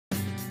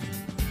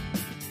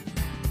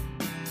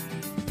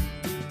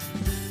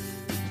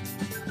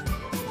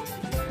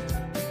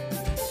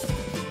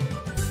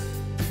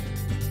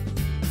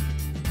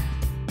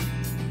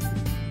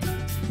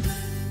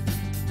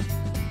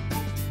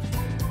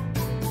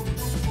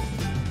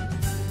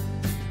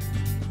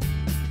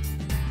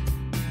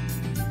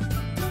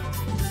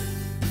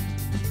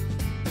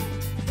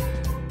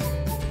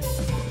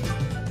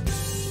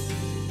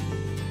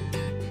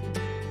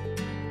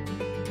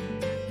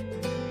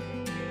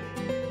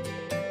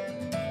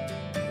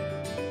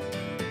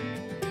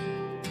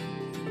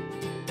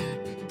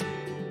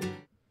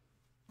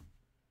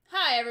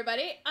Hi,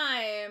 everybody.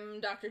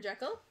 I'm Dr.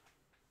 Jekyll.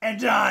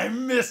 And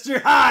I'm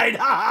Mr. Hyde.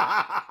 And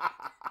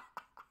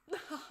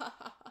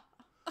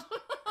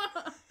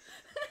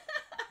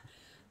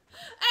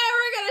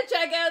we're going to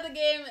check out the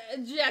game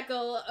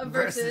Jekyll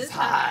versus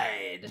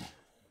Hyde.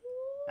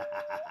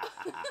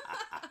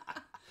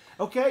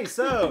 Okay,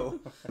 so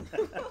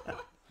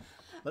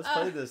let's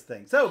play this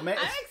thing. So, I'm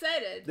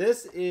excited.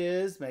 This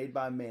is made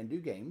by Mandoo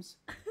Games,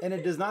 and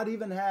it does not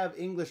even have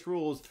English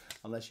rules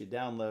unless you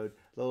download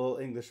the little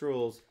English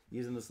rules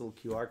using this little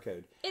QR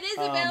code. It is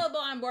available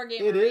on Board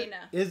Game It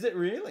Arena. Is it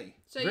really?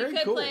 So Very you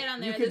could cool. play it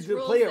on there. You could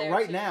play it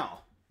right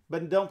now.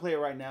 But don't play it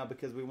right now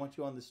because we want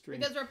you on the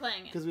stream. Because we're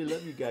playing it. Because we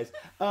love you guys.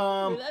 We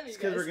love you It's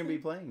because guys. we're going to be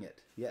playing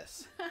it.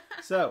 Yes.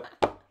 So,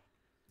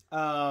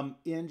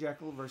 in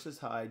Jekyll versus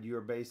Hyde,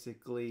 you're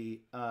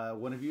basically,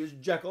 one of you is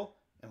Jekyll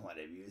and one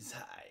of you is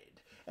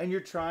Hyde. And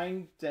you're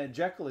trying,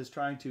 Jekyll is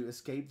trying to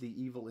escape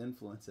the evil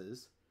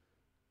influences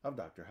of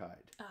Dr.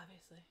 Hyde.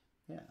 Obviously.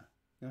 Yeah.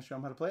 You want to show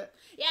them how to play it?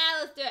 Yeah,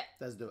 let's do it.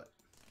 Let's do it.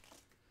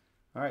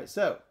 All right,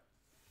 so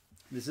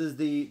this is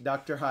the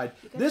Dr. Hyde.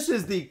 This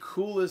is the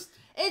coolest.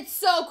 It's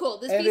so cool.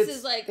 This piece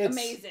is like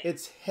amazing.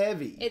 It's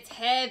heavy. It's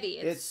heavy.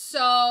 It's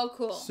so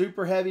cool.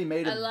 Super heavy,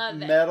 made of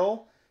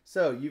metal.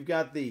 So you've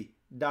got the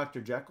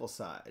Dr. Jekyll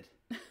side.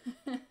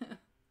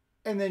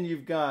 And then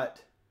you've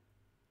got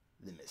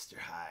the Mr.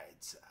 Hyde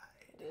side.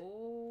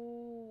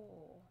 Oh.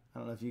 I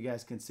don't know if you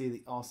guys can see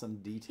the awesome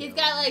detail. He's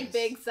got like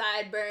big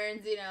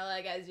sideburns, you know,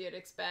 like as you'd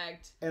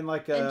expect. And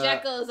like and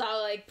Jekyll is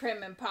all like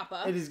prim and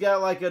proper. And he's got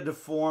like a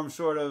deformed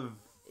sort of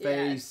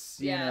face,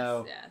 you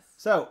know. Yes.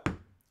 So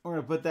we're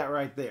gonna put that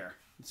right there.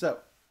 So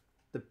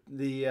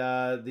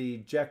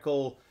the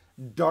Jekyll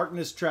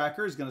darkness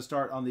tracker is gonna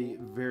start on the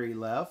very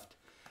left,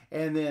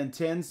 and then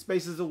 10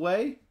 spaces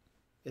away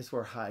is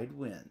where Hyde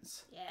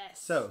wins. Yes.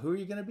 So who are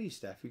you gonna be,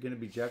 Steph? You're gonna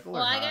be Jekyll or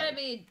Hyde? Well, I gotta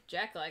be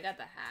Jekyll. I got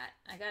the hat.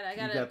 I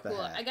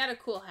got a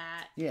cool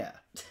hat. Yeah.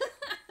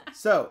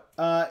 So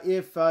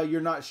if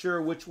you're not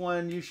sure which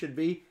one you should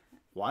be,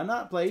 why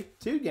not play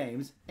 2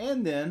 games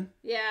and then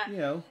you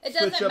know, it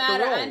doesn't switch up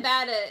matter. the roles. I'm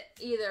bad at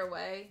either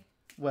way.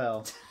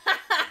 Well,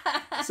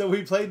 so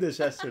we played this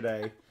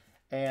yesterday,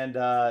 and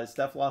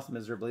Steph lost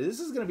miserably.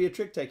 This is going to be a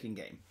trick-taking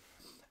game.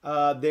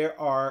 There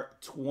are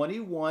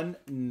 21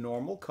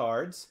 normal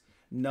cards,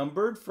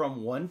 numbered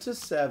from 1 to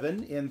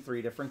 7 in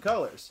 3 different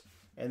colors.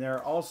 And there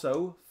are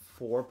also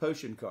 4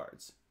 potion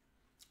cards.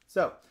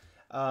 So,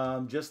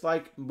 just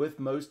like with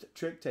most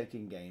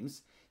trick-taking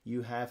games,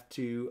 you have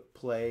to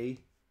play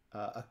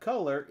a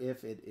color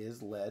if it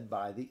is led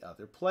by the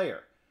other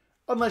player.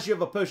 Unless you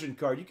have a potion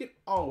card, you can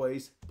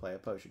always play a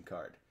potion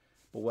card.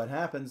 But what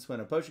happens when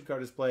a potion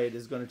card is played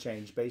is going to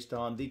change based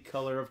on the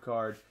color of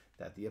card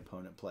that the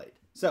opponent played.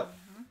 So,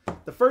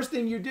 the first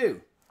thing you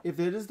do, if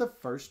it is the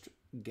first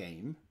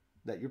game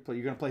that you're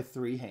going to play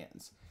 3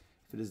 hands.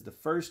 If it is the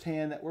first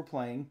hand that we're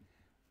playing,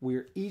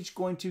 we're each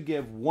going to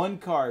give 1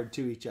 card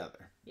to each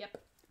other. Yep.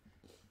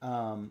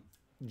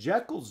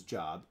 Jekyll's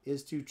job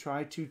is to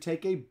try to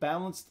take a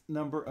balanced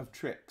number of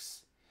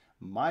tricks.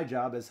 My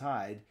job as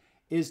Hyde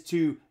is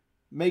to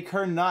make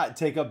her not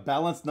take a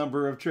balanced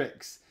number of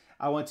tricks.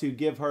 I want to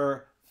give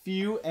her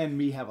few and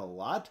me have a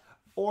lot,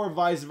 or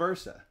vice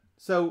versa.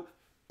 So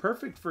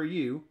perfect for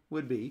you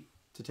would be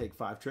to take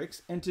 5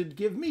 tricks and to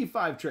give me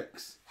 5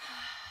 tricks.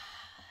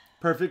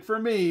 Perfect for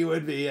me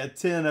would be a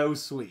 10-0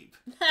 sweep.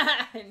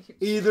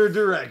 Either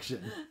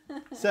direction.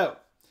 So,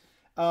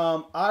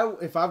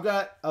 if I've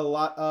got a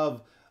lot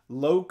of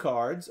low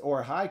cards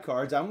or high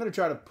cards, I'm going to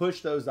try to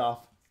push those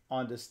off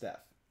onto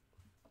Steph.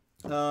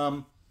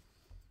 On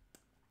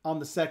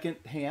the second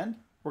hand,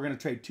 we're going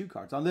to trade 2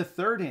 cards. On the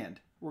third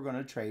hand, we're going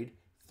to trade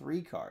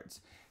 3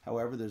 cards.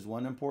 However, there's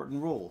one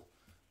important rule.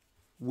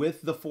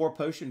 With the 4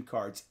 potion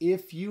cards,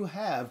 if you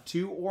have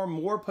 2 or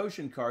more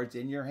potion cards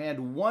in your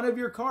hand, one of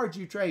your cards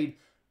you trade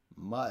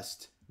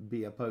must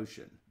be a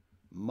potion.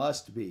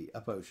 Must be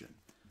a potion.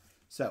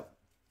 So,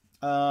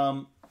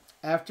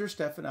 after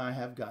Steph and I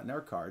have gotten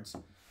our cards,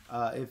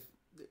 if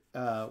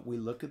we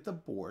look at the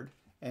board,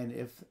 and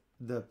if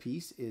the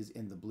piece is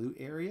in the blue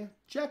area,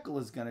 Jekyll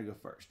is going to go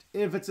first.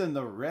 If it's in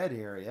the red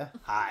area,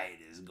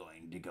 Hyde is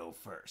going to go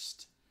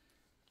first.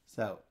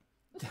 So,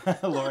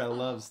 Laura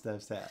loves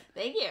Steph's hat.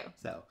 Thank you.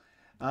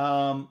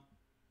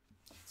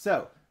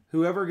 So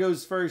whoever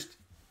goes first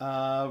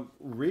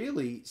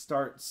really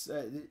starts.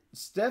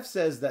 Steph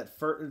says that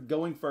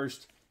going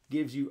first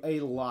gives you a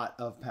lot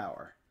of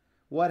power.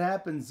 What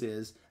happens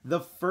is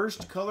the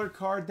first color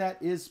card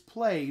that is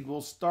played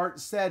will start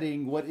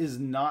setting what is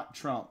not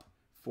trump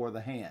for the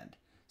hand.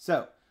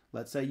 So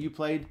let's say you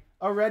played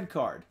a red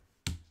card.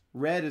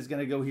 Red is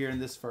going to go here in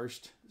this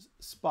first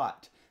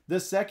spot. The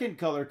second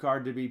color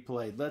card to be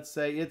played, let's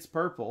say it's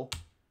purple,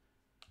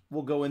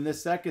 will go in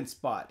this second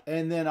spot.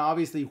 And then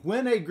obviously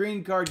when a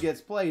green card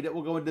gets played, it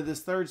will go into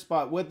this third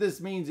spot. What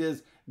this means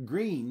is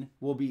green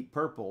will beat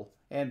purple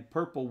and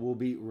purple will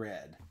beat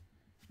red.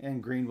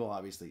 And green will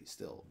obviously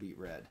still beat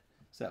red.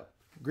 So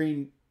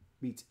green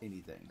beats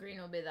anything.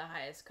 Green will be the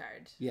highest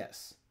card.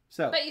 Yes.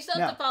 So but you still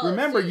have to follow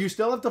remember, suit. you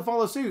still have to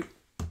follow suit.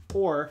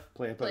 or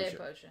play a potion.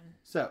 Play a potion.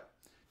 So,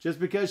 just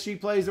because she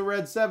plays a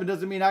red 7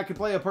 doesn't mean I can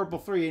play a purple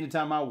 3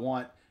 anytime I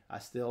want. I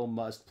still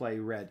must play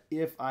red.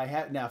 If I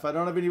don't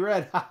have any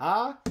red,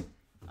 I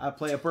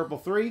play a purple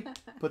 3,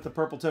 put the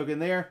purple token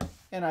there,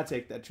 and I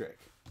take that trick.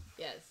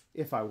 Yes.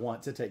 If I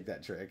want to take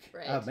that trick.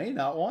 Right. I may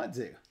not want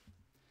to.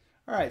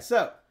 All right,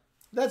 so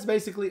that's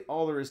basically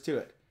all there is to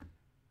it.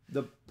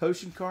 The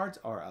potion cards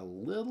are a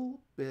little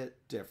bit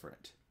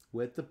different.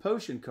 With the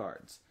potion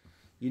cards,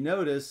 you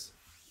notice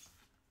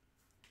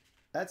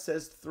that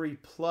says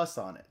 3+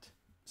 on it.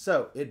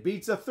 So it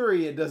beats a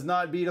 3. It does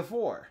not beat a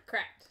 4.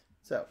 Correct.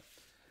 So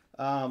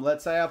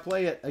let's say I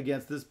play it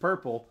against this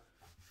purple.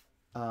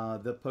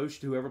 The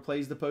potion, whoever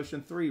plays the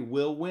potion 3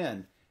 will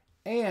win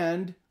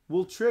and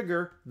will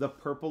trigger the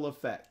purple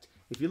effect.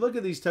 If you look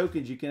at these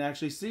tokens, you can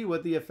actually see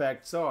what the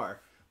effects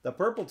are. The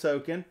purple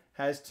token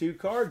has 2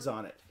 cards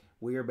on it.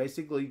 We are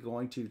basically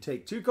going to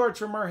take 2 cards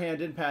from our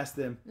hand and pass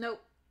them.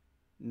 Nope.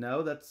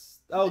 No, that's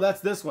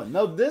this one.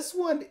 No, this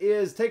one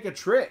is take a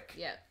trick.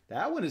 Yeah.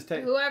 That one is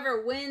take.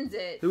 Whoever wins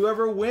it.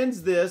 Whoever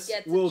wins this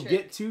will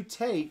get to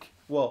take.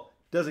 Well,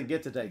 doesn't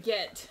get to take.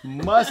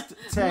 Must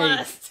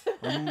take.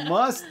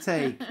 Must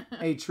take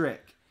a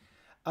trick.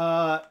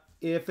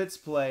 If it's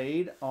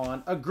played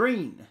on a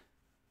green.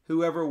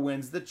 Whoever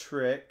wins the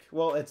trick.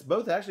 Well, it's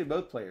both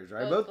players,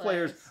 right? Both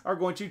players are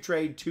going to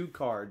trade 2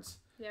 cards.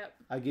 Yep.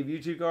 I give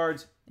you 2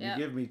 cards. You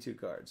give me 2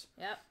 cards.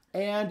 Yep.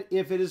 And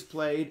if it is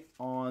played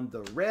on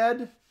the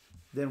red,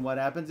 then what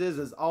happens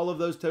is all of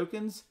those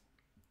tokens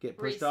get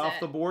pushed off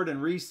the board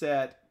and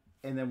reset,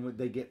 and then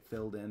they get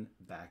filled in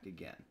back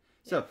again.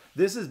 So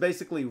this is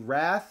basically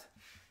wrath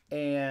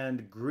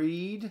and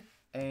greed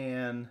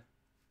and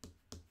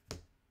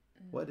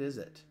what is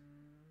it?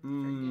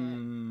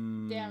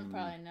 Dan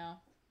probably know.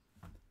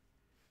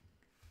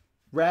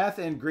 Wrath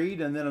and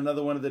greed, and then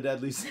another one of the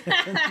deadly sins.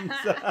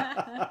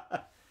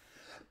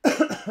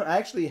 I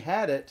actually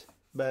had it,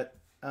 but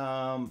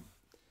I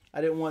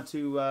didn't want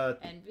to.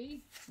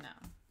 Envy? No.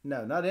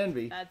 No, not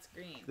envy. That's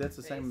green. That's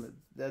the same.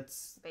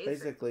 That's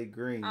basically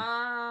green.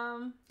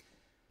 I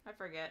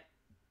forget.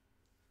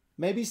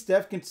 Maybe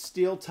Steph can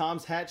steal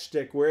Tom's hat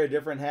stick. Wear a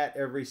different hat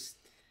every.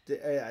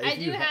 I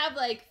do have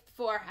like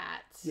 4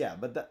 hats. Yeah,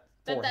 but that's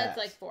hats.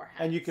 Like 4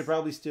 hats. And you could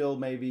probably steal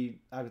maybe.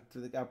 I've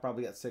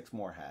probably got 6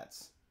 more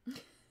hats.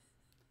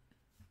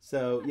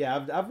 So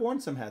yeah, I've worn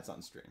some hats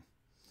on stream.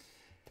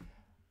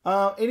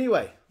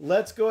 Anyway,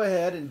 let's go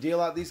ahead and deal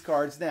out these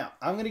cards. Now,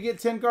 I'm going to get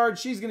 10 cards.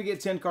 She's going to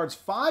get 10 cards.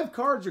 5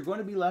 cards are going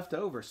to be left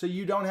over. So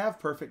you don't have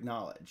perfect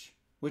knowledge,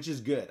 which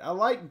is good. I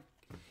like,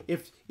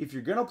 if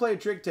you're going to play a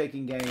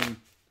trick-taking game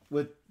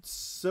with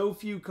so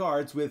few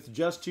cards with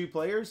just 2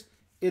 players,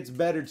 it's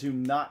better to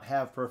not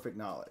have perfect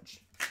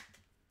knowledge.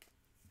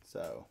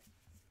 So,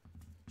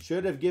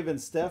 should have given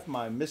Steph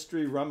my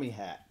mystery rummy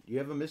hat. Do you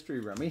have a mystery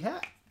rummy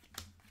hat?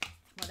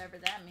 Whatever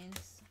that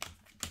means.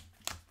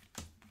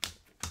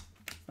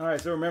 All right,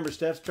 so remember,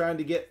 Steph's trying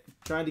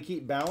to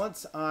keep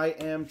balance. I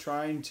am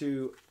trying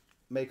to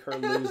make her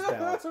lose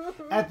balance.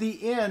 At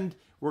the end,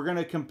 we're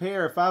gonna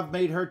compare. If I've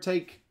made her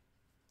take,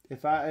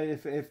 if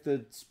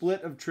the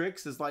split of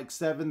tricks is like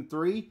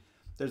 7-3,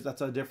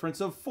 that's a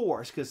difference of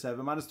 4. Because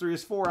 7 minus 3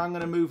 is 4. I'm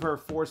gonna move her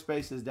 4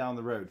 spaces down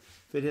the road.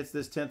 If it hits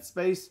this 10th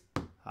space,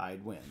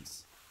 Hyde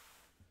wins.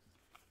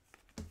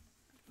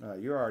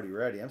 You're already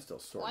ready. I'm still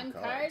sorting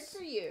cards. 1 card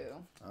for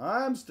you.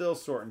 I'm still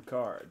sorting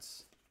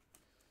cards.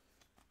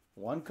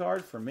 1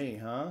 card for me,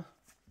 huh?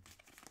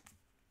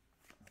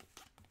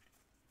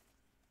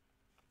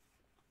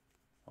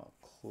 Well,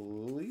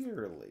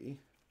 clearly.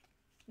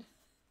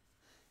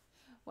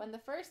 When the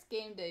first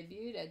game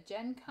debuted at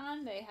Gen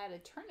Con, they had a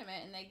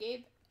tournament and they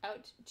gave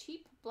out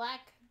cheap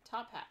black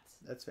top hats.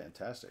 That's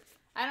fantastic.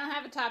 I don't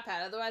have a top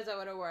hat. Otherwise, I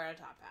would have worn a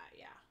top hat,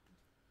 yeah.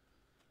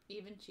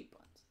 Even cheap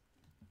ones.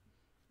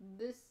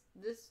 This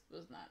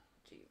was not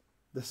cheap.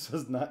 This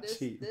was not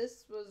cheap.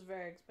 This was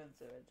very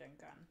expensive at Gen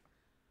Con.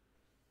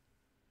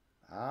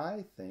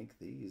 I think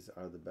these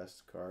are the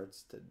best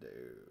cards to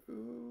do.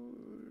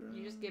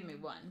 You just give me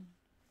 1.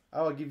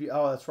 Oh, I'll give you.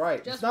 Oh, that's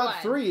right. Just it's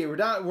not 1. 3.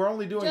 We're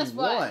only doing just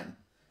 1.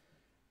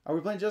 Are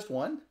we playing just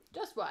 1?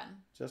 Just 1.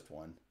 Just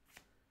 1.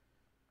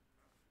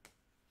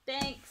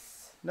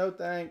 Thanks. No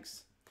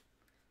thanks.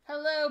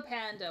 Hello,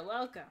 Panda.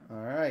 Welcome.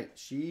 All right.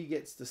 She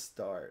gets to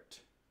start.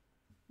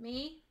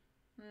 Me?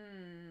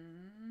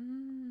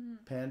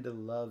 Panda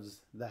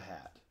loves the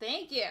hat.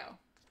 Thank you.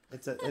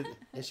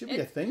 It should be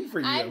a thing for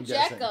you. I'm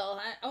Jekyll.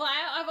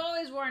 I've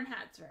always worn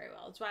hats very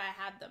well. That's why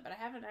I have them, but I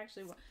haven't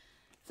actually worn.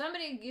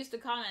 Somebody used to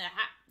call me a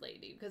hat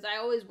lady because I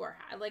always wore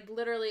hat. Like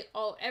literally,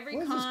 every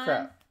con. This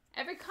crap?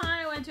 Every con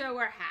I went to, I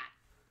wear a hat.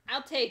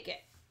 I'll take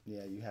it.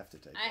 Yeah, you have to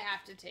take it. I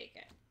have to take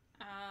it.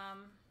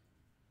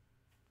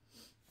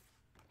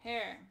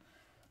 Hair.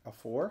 A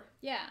 4?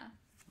 Yeah.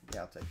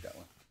 Yeah, I'll take that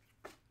one.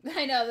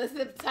 I know this is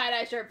the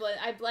tie-dye shirt blend.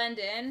 I blend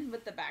in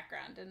with the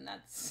background, and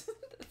that's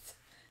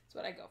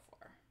what I go for.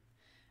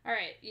 All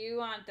right, you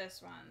want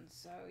this one,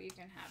 so you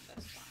can have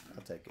this one.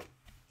 I'll take it.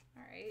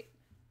 All right.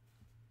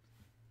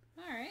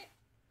 All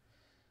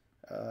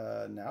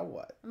right. Now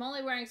what? I'm I'm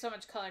only wearing so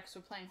much color because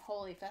we're playing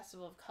Holy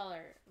Festival of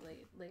Color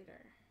later.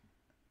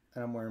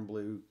 And I'm wearing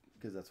blue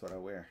because that's what I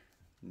wear.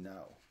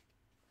 No.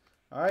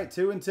 All right,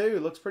 2 and 2.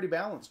 Looks pretty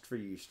balanced for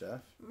you,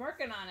 Steph. I'm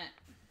working on it.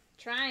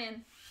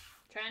 Trying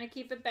to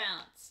keep it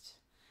balanced.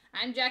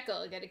 I'm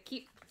Jekyll. Got to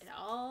keep it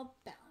all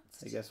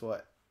balanced. Hey, guess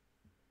what?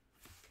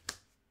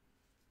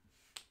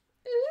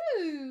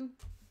 Ooh.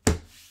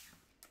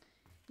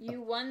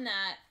 You won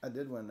that. I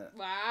did win that.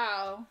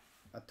 Wow.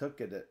 I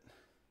took it.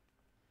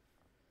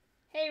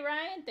 Hey,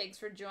 Ryan. Thanks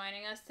for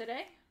joining us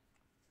today.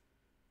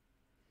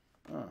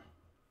 Oh.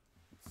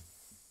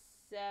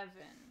 7.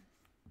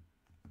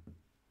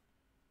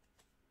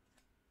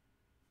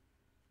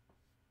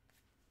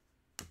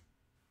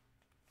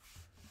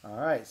 All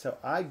right, so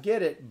I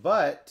get it,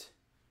 but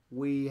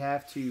we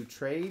have to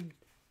trade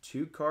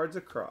 2 cards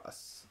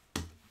across.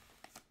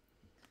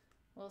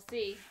 We'll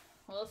see.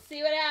 We'll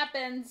see what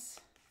happens.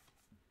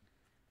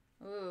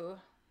 Ooh.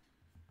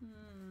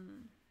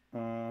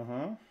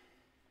 Uh-huh.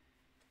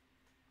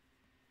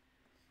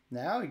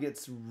 Now it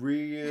gets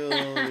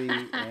really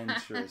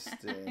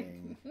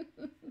interesting.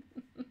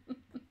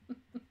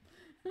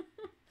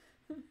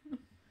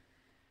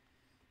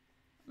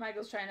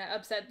 Michael's trying to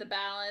upset the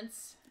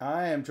balance.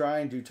 I am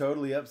trying to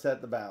totally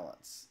upset the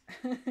balance.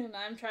 And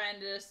I'm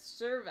trying to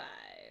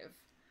survive.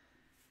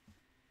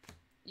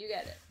 You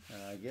get it.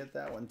 I get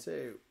that one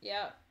too.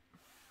 Yep.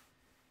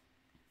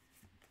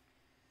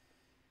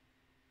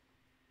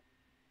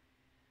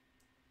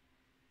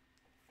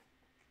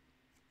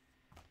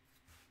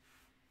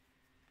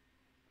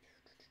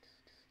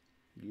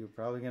 You're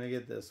probably going to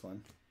get this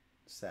one,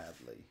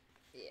 sadly.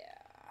 Yeah.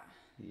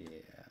 Yeah.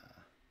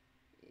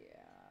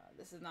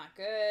 This is not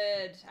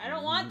good. I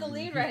don't want the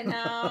lead right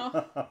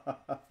now.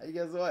 Hey,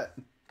 guess what?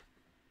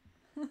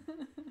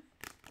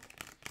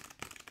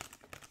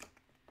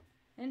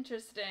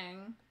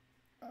 Interesting.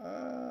 I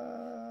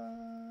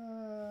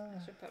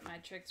should put my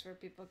tricks where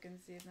people can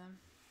see them.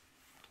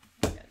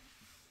 Good.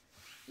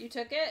 You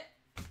took it?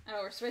 Oh,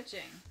 we're switching.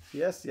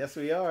 Yes,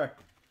 we are.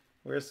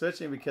 We're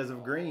switching because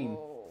of green.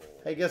 Oh.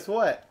 Hey, guess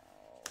what?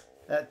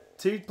 That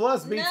 2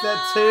 plus beats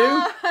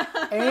that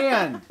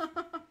 2.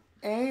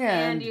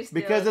 And you steal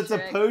because it's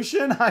trick. a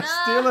potion, I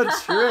steal a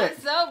trick.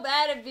 I'm so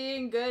bad at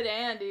being good,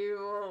 Andy.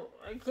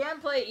 I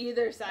can't play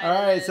either side. All of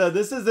right, this. so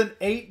this is an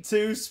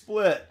 8-2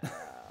 split,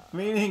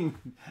 meaning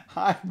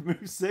Hyde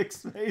moves 6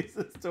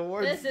 spaces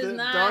towards this is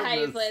not darkness. how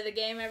you play the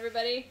game,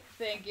 everybody.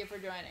 Thank you for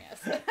joining us.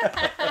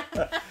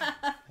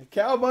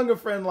 Cowabunga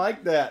friend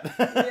like that.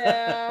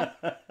 Yeah.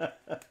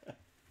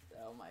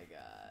 Oh my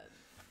god.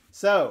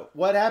 So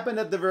what happened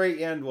at the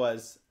very end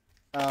was,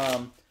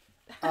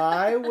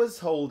 I was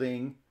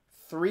holding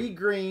 3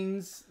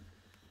 greens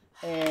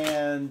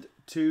and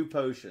 2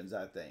 potions,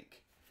 I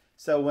think.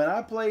 So when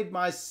I played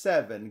my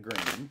 7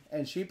 green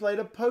and she played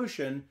a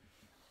potion,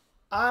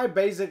 I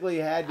basically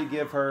had to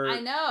give her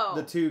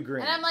the 2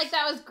 greens. And I'm like,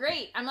 that was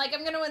great. I'm like,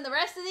 I'm going to win the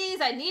rest of these.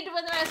 I need to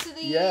win the rest of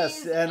these.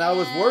 Yes, and I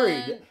was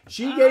worried.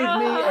 She gave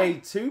me a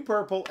 2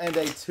 purple and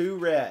a 2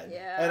 red.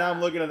 Yeah. And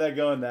I'm looking at that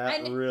going,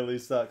 that really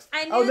sucks.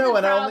 I knew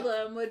the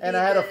problem would be and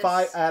I had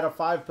I had a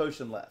 5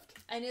 potion left.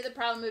 I knew the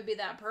problem would be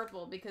that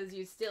purple because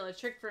you steal a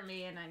trick from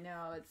me and I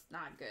know it's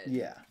not good.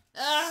 Yeah.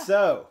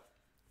 Ugh.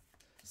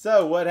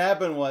 So what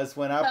happened was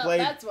when I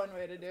played... That's one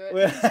way to do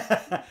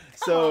it.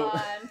 so...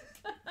 Come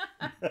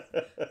on.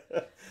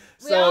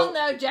 We all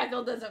know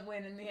Jekyll doesn't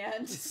win in the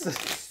end.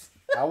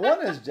 I won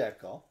as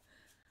Jekyll.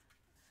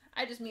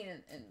 I just mean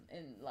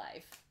in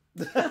life.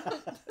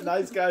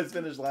 Nice guys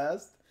finish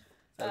last. Is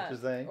that what you're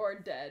saying? Or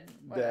dead.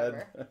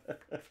 Whatever.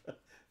 Dead.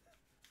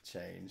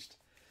 Changed.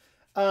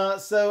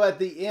 So at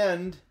the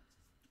end,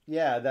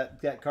 yeah,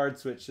 that card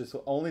switch is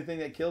the only thing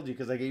that killed you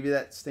because I gave you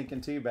that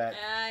stinking 2 back.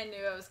 I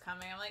knew it was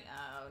coming. I'm like,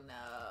 oh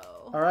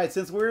no. All right,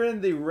 since we're in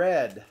the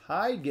red,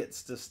 Hyde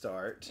gets to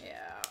start.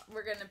 Yeah,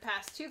 we're gonna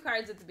pass 2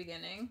 cards at the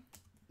beginning.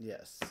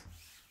 Yes.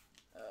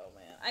 Oh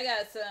man, I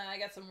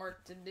got some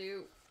work to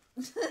do.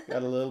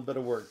 Got a little bit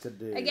of work to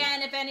do.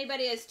 Again, if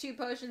anybody has 2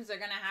 potions, they're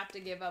gonna have to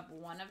give up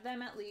one of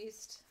them at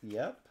least.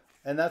 Yep.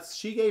 And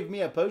she gave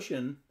me a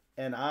potion,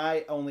 and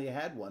I only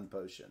had 1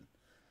 potion.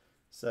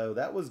 So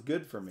that was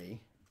good for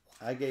me.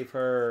 I gave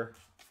her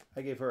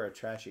a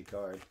trashy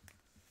card.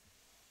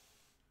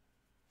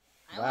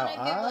 I want to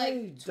give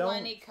like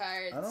 20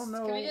 cards. I don't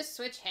know. Can we just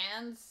switch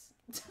hands?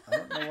 I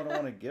don't know what I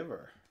want to give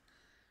her.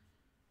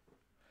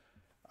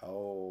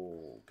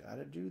 Oh,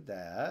 gotta do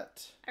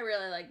that. I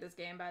really like this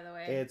game, by the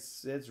way.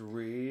 It's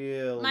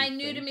real. My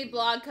new to me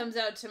blog comes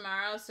out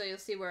tomorrow, so you'll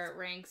see where it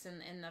ranks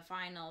in the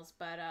finals.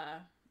 But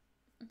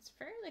it's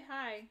fairly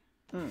high.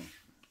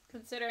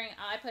 Considering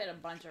I played a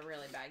bunch of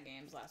really bad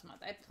games last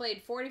month. I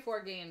played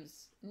 44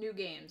 games, new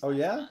games last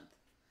month.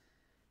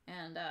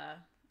 And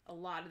a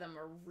lot of them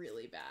were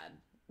really bad.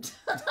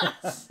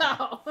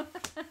 So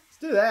let's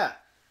do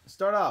that.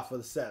 Start off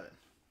with a 7.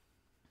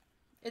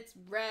 It's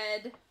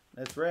red.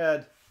 It's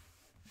red.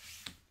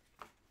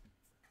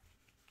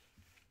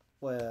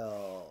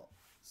 Well,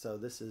 so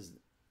that's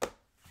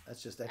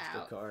just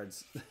extra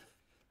cards.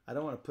 I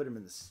don't want to put them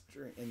in the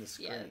screen.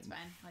 Yeah, that's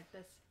fine. Like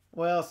this.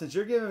 Well, since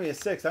you're giving me a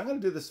 6, I'm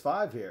going to do this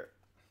 5 here.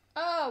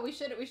 Oh, we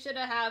should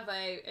have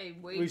a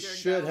wager. We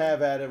should going. have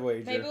had a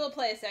wager. Maybe we'll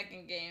play a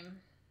second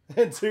game.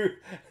 And 2.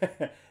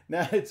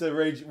 Now it's a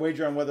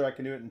wager on whether I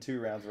can do it in 2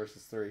 rounds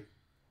versus 3.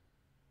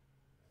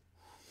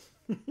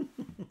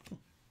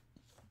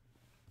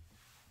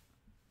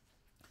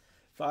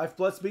 5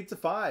 plus beats a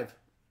 5.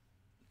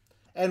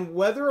 And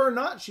whether or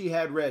not she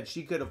had red,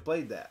 she could have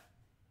played that.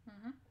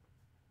 Mm-hmm.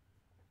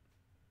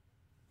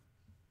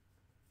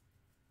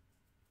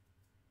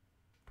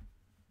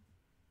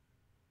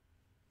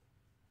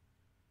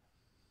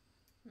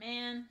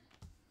 Man.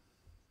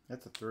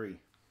 That's a 3.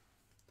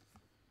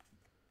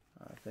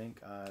 I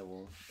think I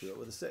will do it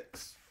with a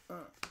 6.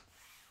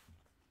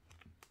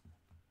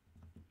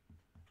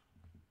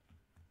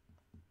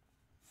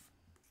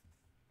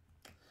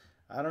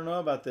 I don't know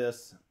about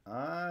this.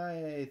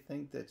 I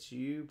think that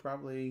you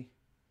probably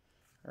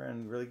are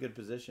in really good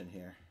position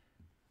here.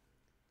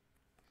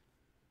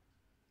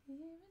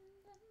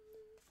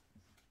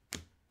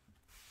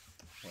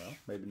 Well,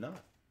 maybe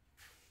not.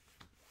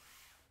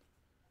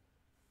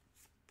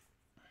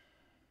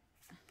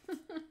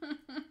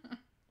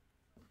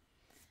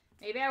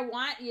 Maybe I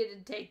want you to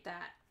take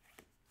that.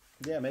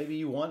 Yeah, maybe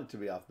you want it to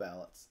be off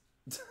balance.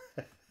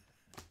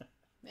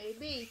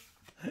 Maybe.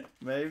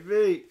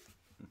 Maybe.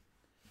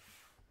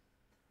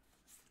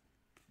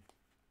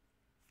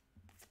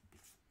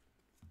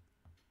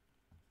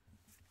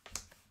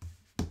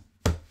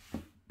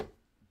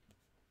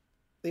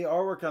 The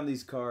artwork on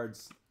these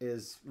cards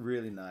is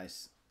really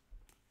nice,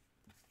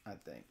 I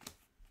think.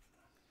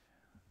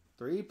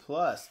 3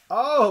 plus.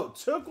 Oh,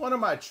 took one of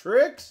my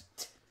tricks?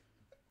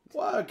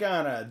 What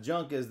kind of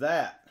junk is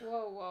that?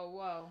 Whoa, whoa,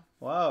 whoa.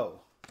 Whoa.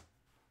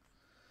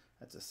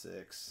 That's a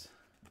 6.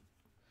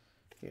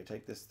 Here,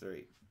 take this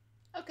 3.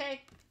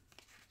 Okay.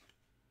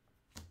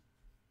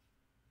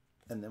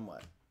 And then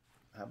what?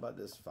 How about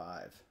this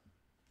 5?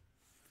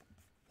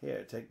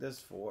 Here, take this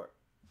 4.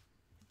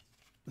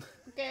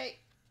 Okay.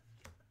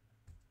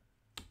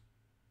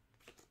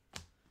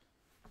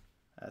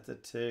 That's a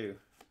 2.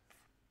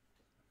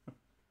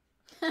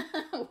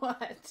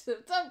 What? It's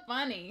so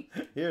funny.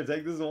 Here,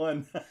 take this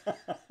 1.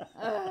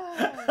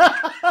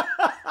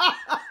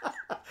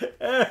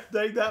 Here,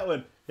 take that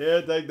one.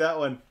 Here, take that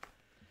one.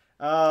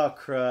 Oh,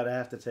 crud. I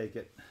have to take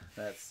it.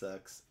 That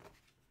sucks.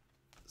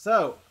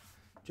 So,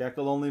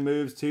 Jekyll only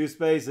moves 2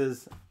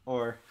 spaces.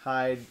 Or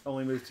Hyde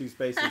only moves 2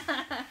 spaces.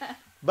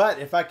 But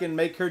if I can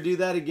make her do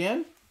that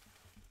again,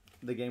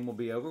 the game will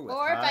be over with.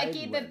 Or if I Hyde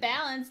keep wins. it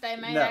balanced, I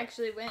might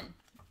actually win.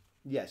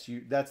 Yes,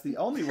 that's the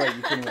only way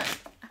you can win.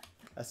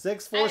 A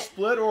 6-4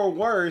 split or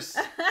worse,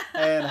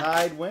 and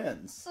Hyde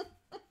wins.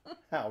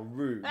 How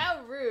rude.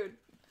 How rude.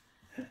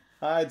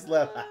 Hyde's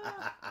left.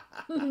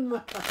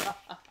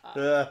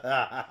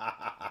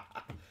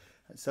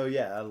 So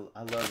yeah,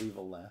 I love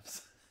evil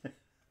laughs.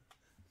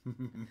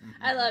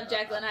 I love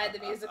Jekyll and Hyde the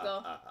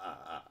musical.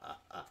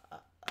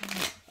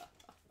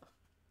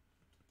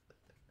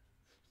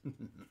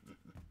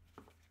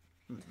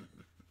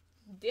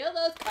 Deal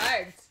those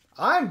cards.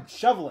 I'm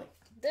shoveling.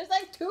 There's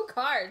like 2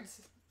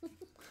 cards.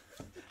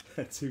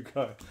 2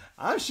 cards.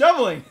 I'm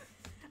shoveling.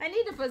 I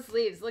need to put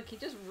sleeves. Look, he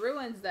just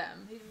ruins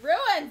them. He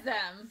ruins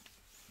them.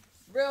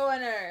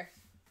 Ruiner.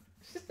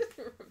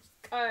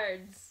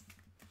 Cards.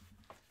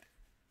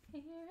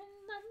 Here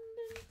in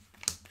London.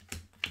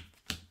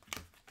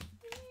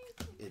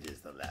 It is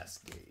the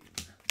last game.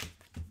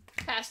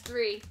 Pass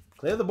 3.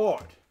 Clear the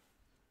board.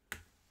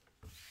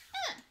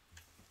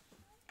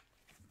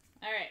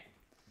 All right.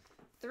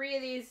 3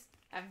 of these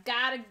have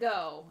got to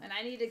go. And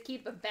I need to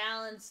keep a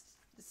balanced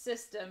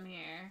system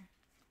here.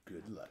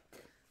 Good luck.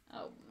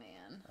 Oh,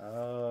 man.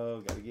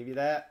 Oh, gotta give you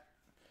that.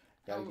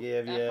 Gotta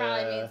give you that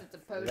probably means it's a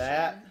potion.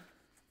 that.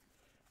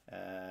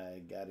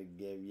 Gotta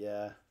give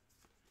you...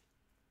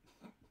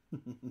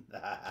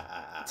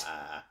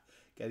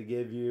 gotta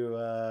give you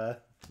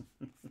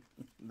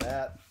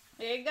that.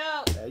 There you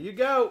go. There you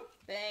go.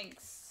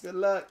 Thanks. Good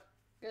luck.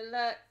 Good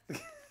luck.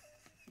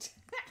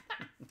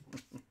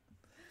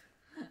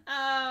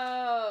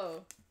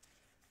 Oh.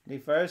 Me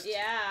first?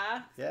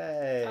 Yeah.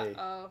 Yay.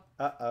 Uh-oh.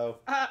 Uh-oh.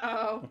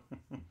 Uh-oh.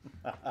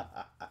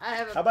 I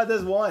have a... How about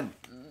this 1?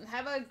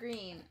 How about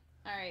green?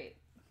 All right.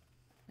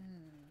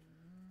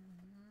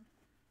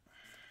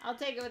 I'll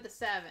take it with a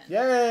 7.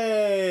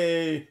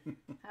 Yay.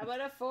 How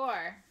about a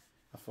 4?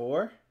 A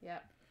 4?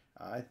 Yep.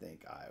 I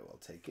think I will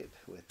take it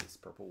with this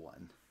purple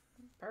 1.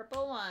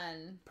 Purple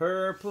 1.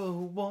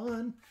 Purple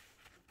 1.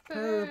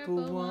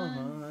 Purple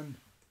 1.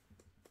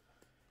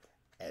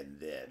 And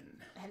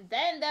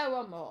then there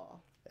were more.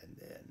 And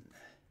then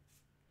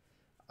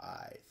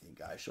I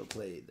think I shall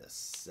play the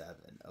 7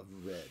 of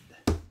red.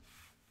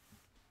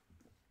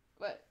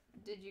 What?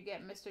 Did you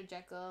get Mr.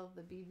 Jekyll,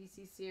 the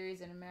BBC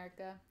series in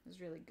America? It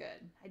was really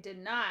good. I did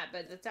not,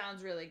 but it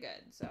sounds really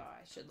good, so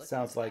I should look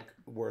Sounds into like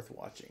that. worth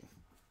watching.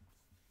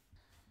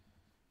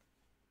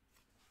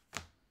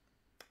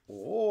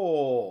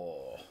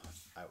 Oh,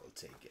 I will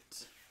take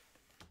it.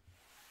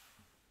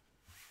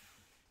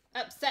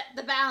 Upset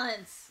the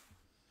balance.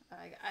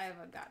 I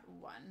haven't got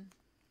 1.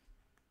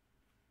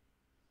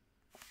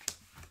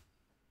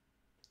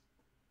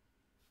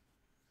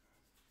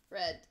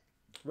 Red.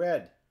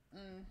 Red.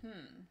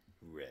 Mm-hmm.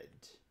 Red.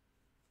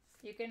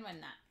 You can win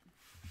that.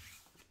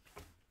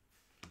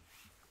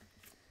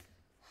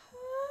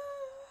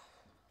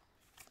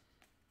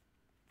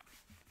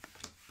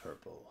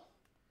 Purple.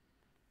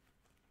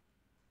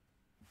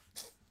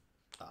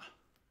 Ah.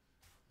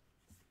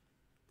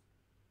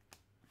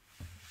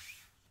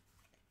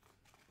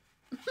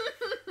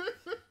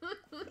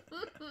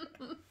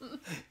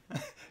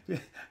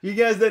 You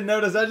guys didn't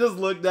notice. I just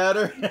looked at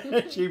her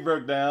and she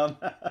broke down.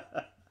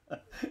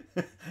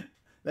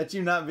 That's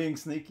you not being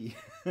sneaky.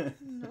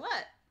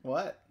 What?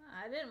 What?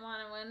 I didn't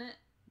want to win it.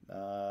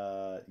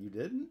 You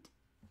didn't?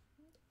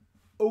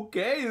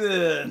 Okay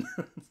then.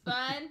 It's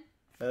fine.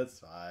 That's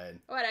fine.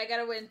 What? I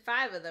gotta win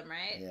 5 of them,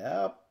 right?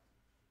 Yep.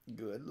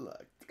 Good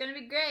luck. It's gonna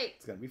be great.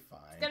 It's gonna be fine.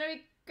 It's gonna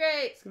be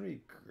great. It's gonna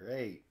be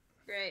great.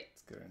 Great.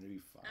 It's gonna be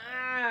fine.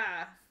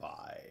 Ah.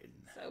 Fine.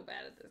 So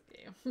bad at this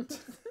game.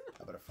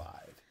 How about a 5?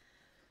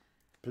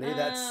 Play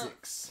that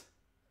 6.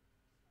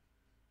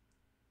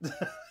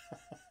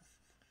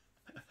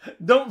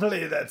 Don't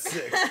play that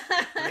 6.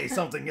 Play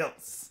something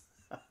else.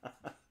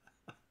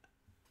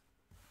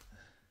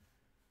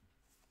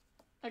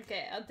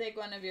 Okay, I'll take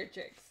one of your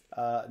tricks.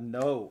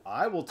 No,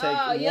 I will take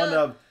one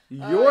of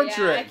your yeah,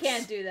 tricks. I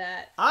can't do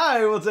that.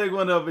 I will take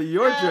one of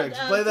your tricks.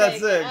 Play that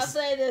 6. I'll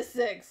play this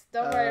 6.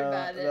 Don't worry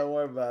about it. Don't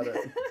worry about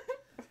it.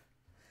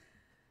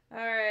 All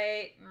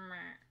right.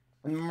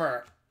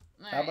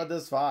 How about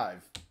this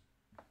 5?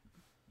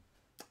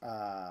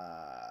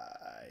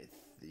 I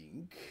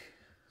think.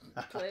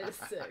 Play the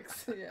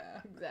 6.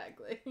 Yeah,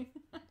 exactly.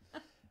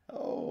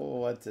 Oh,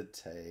 what to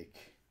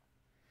take?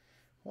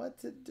 What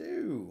to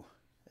do?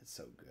 It's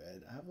so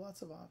good. I have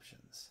lots of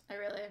options. I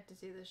really have to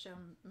see the show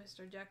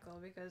Mr. Jekyll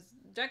because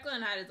Jekyll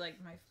and Hyde is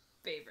like my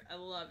favorite. I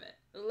love it.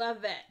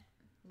 Love it.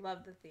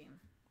 Love the theme.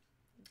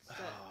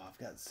 I've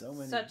got so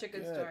many such a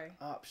good story.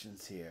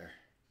 Options here.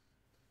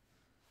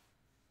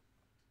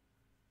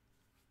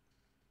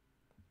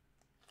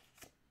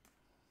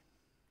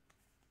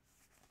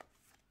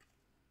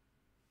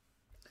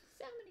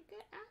 So many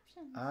good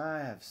options.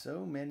 I have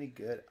so many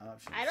good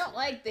options. I don't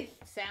like the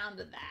sound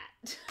of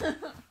that. I'm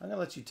going to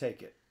let you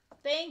take it.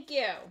 Thank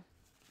you.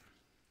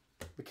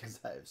 Because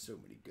I have so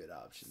many good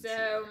options.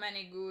 So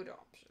many good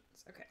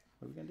options. Okay.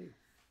 What are we going to do?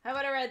 How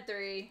about a red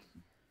 3?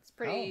 It's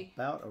pretty.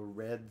 How about a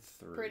red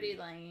 3? Pretty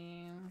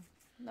lame.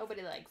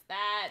 Nobody likes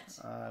that.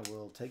 I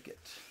will take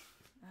it.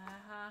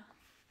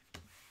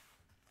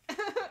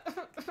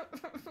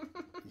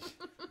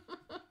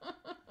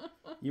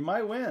 You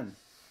might win.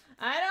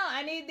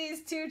 I need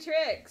these 2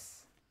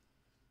 tricks.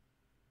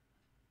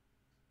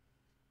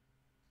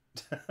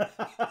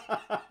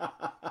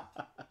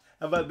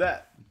 How about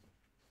that?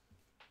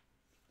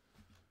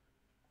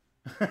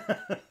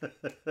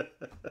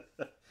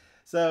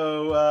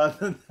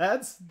 So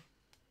that's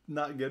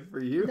not good for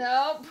you.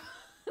 Nope.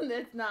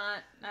 It's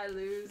not. I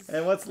lose.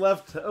 And what's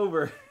left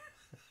over?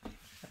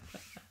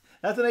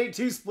 That's an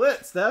 8-2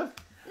 split, Steph.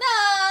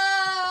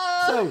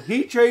 No! So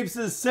he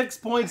traipses 6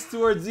 points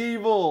towards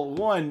evil.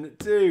 1,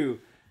 2,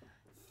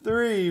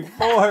 3,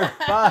 4,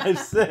 5,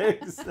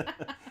 6.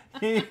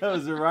 He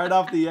goes right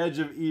off the edge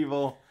of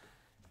evil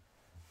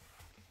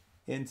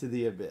into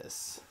the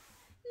abyss.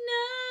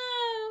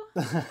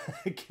 No!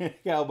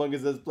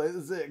 Cowabunga says, play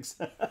the 6.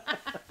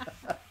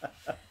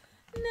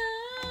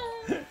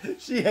 No!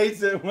 She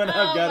hates it when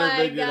I've got her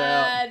figured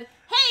out.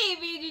 Hey,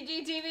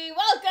 BGGTV,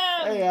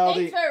 welcome! Hey, Aldi.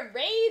 Thanks for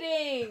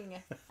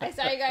raiding! I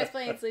saw you guys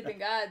playing Sleeping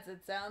Gods.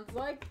 It sounds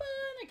like fun.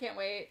 I can't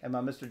wait. Am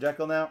I Mr.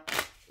 Jekyll now?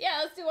 Yeah,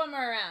 let's do one more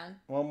round.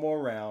 One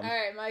more round. All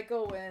right,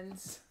 Michael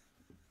wins.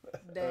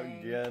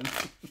 Dang. Again.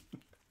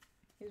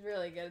 He's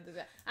really good at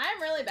this.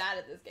 I'm really bad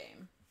at this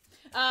game.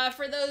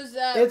 For those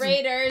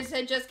raiders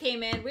that just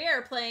came in, we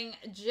are playing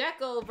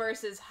Jekyll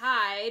versus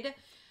Hyde.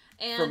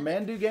 And from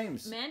Mandoo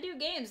Games. Mandoo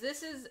Games.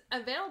 This is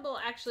available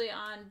actually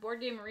on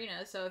Board Game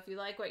Arena. So if you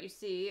like what you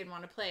see and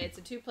want to play, it's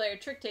a 2-player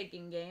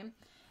trick-taking game.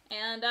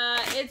 And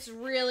it's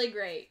really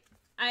great.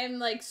 I'm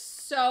like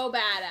so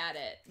bad at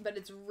it, but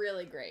it's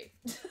really great.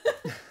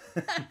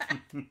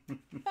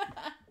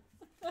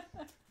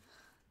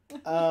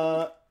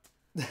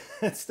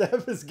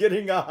 Steph is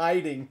getting a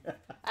hiding.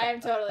 I am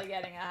totally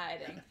getting a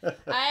hiding.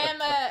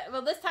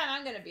 Well, this time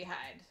I'm going to be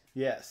Hyde.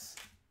 Yes.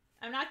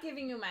 I'm not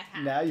giving you my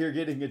hat. Now you're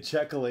getting a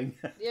Jekyling.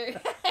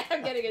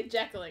 I'm getting a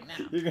Jekyling now.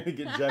 You're going to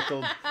get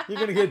Jekylled. You're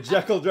going to get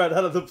Jekylled right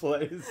out of the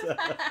place.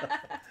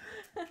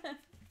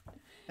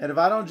 And if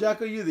I don't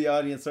Jekyll you, the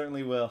audience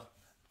certainly will.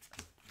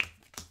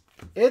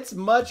 It's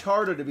much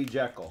harder to be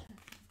Jekyll.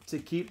 To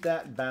keep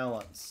that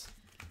balance.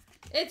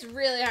 It's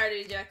really hard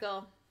to be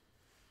Jekyll.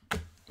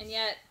 And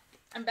yet,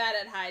 I'm bad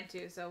at Hyde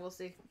too, so we'll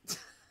see.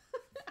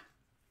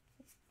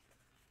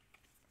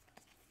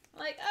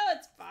 Like, oh,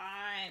 it's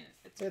fine.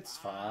 It's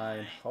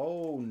fine.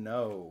 Oh,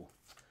 no.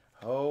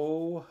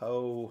 Ho,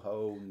 ho,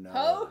 ho, no.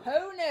 Ho,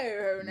 ho,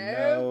 no,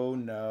 no. No,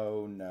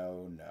 no,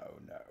 no, no,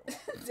 no.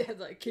 Dad's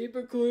like, keep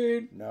it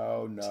clean.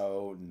 No,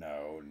 no,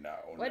 no, no.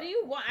 What do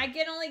you want? I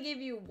can only give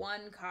you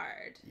 1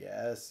 card.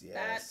 Yes, yes.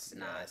 That's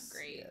not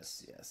great.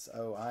 Yes, yes.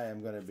 Oh, I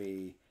am going to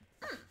be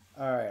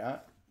All right.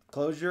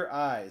 Close your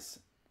eyes.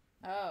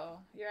 Oh,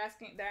 they're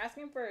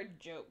asking for a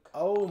joke.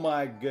 Oh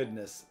my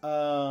goodness.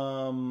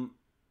 I'm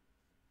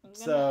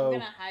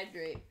gonna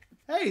hydrate.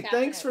 Hey,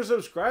 thanks for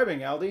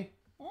subscribing, Aldi.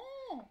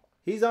 Oh.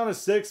 He's on a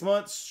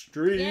 6-month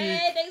streak. Yay,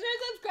 thanks for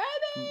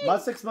subscribing. My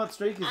 6-month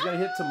streak is gonna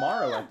hit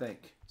tomorrow, I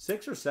think.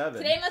 6 or 7.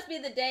 Today must be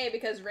the day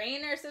because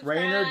Rainer subscribed.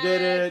 Rainer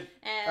did it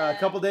a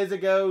couple days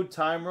ago.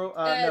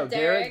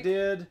 Derek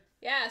did.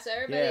 Yeah, so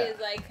everybody is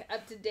like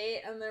up to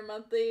date on their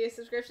monthly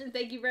subscription.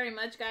 Thank you very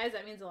much, guys.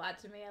 That means a lot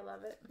to me. I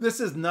love it. This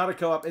is not a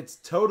co-op. It's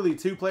totally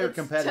 2-player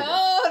competitive.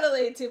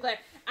 Totally 2-player.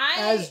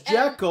 As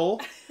Jekyll,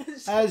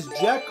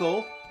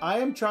 I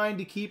am trying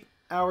to keep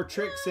our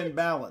tricks in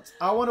balance.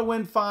 I want to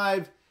win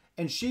 5,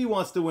 and she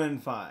wants to win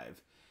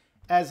 5.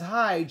 As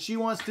Hyde, she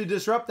wants to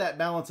disrupt that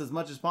balance as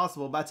much as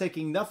possible by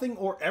taking nothing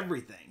or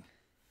everything.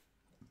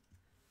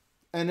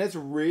 And it's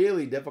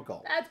really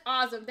difficult. That's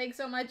awesome. Thanks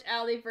so much,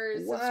 Aldi, for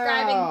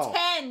subscribing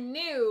 10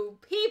 new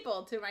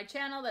people to my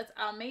channel. That's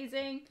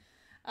amazing.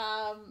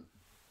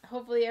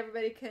 Hopefully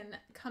everybody can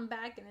come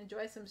back and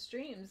enjoy some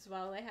streams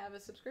while they have a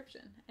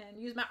subscription and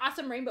use my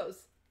awesome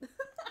rainbows.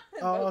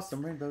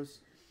 Awesome rainbows.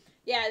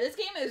 Yeah, this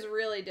game is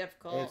really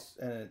difficult.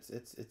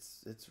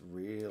 It's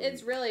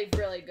really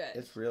really good.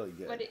 It's really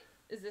good.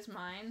 Is this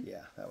mine?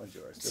 Yeah, that one's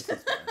yours. This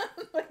one's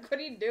mine. Like, what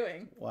are you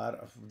doing?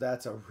 Well,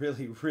 that's a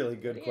really, really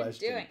good question. What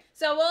are you doing?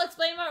 So we'll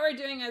explain what we're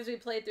doing as we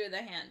play through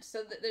the hand.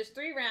 So there's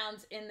 3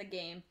 rounds in the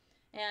game,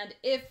 and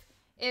if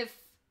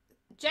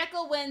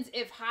Jekyll wins,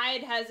 if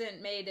Hyde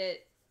hasn't made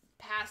it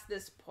past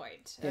this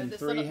point, this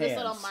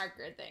little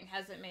marker thing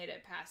hasn't made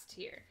it past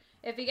here.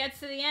 If he gets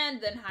to the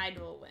end, then Hyde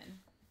will win.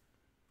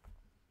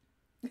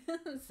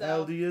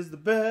 So, LD is the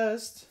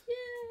best.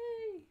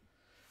 Yay!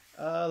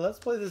 Let's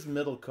play this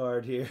middle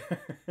card here.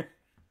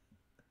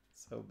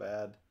 So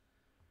bad.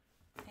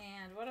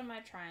 And what am I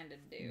trying to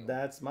do?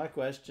 That's my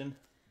question.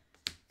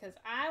 Because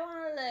I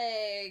want to,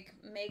 like,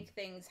 make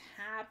things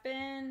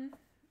happen.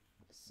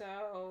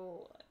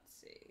 So, let's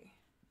see.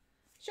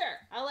 Sure,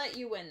 I'll let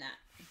you win that.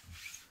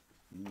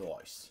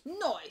 Nice.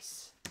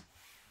 Nice.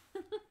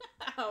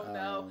 Oh,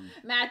 no.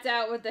 Matt's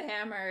out with the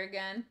hammer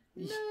again.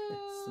 No.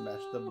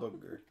 Smash the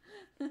booger.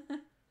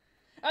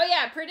 Oh,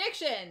 yeah,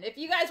 prediction. If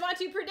you guys want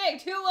to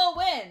predict who will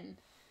win.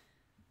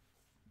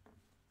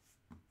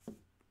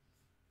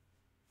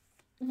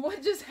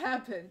 What just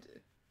happened?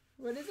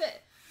 What is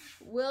it?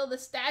 Will the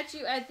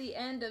statue at the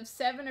end of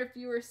 7 or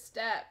fewer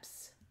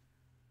steps?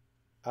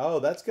 Oh,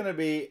 that's going to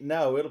be...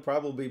 No, it'll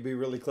probably be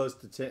really close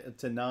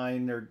to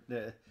 9 or...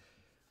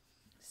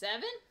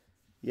 7?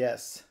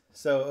 Yes.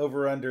 So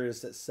over-under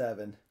is at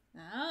 7.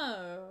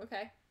 Oh,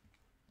 okay.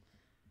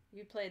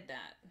 You played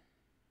that.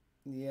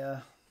 Yeah.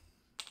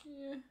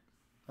 Yeah.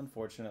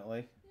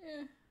 Unfortunately.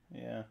 Yeah.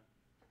 Yeah.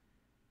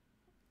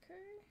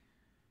 Okay.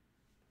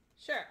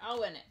 Sure, I'll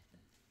win it.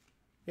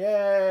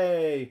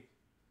 Yay!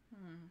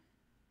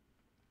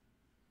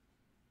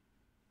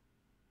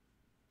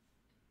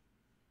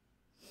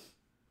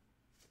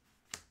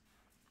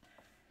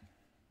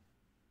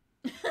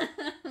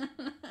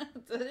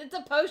 It's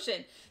a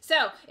potion.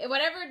 So,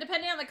 whatever,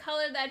 depending on the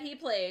color that he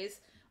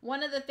plays,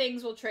 one of the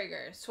things will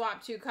trigger.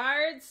 Swap 2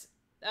 cards,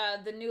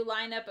 the new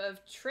lineup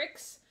of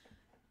tricks,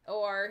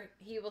 or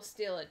he will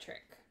steal a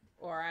trick.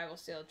 Or I will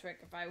steal a trick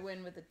if I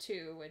win with a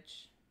 2,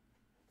 which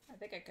I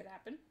think it could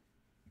happen.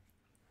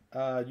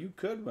 You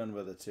could win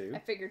with a 2. I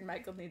figured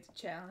Michael needs a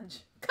challenge.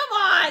 Come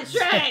on,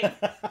 Shrek!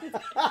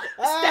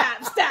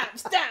 Stab, stab,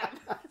 stab!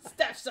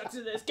 Stab sucks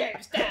in this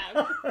game,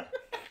 stab!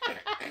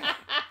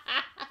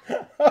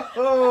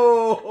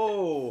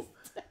 Oh!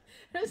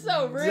 That's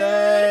so rude.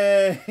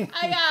 Dang.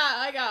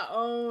 I got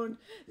owned.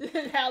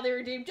 How they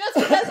redeemed just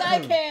because I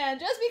can.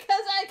 Just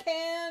because I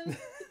can.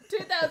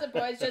 2,000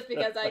 points just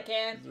because I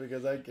can. Just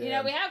because I can. You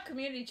know, we have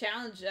community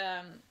challenges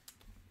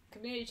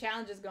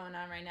going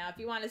on right now. If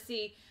you want to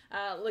see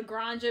La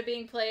Granja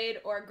being played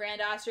or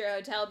Grand Austria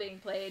Hotel being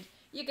played,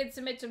 you can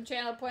submit some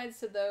channel points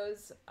to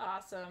those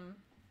awesome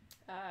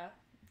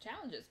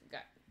challenges. We've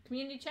got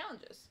community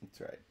challenges. That's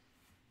right.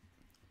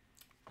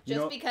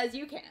 Just because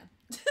you can.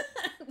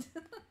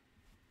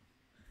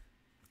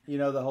 You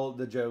know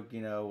the joke,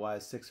 why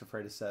is 6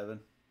 afraid of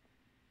 7?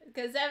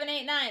 Because 7,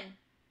 8, 9.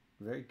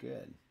 Very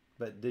good.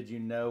 But did you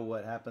know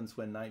what happens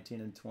when 19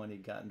 and 20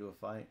 got into a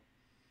fight?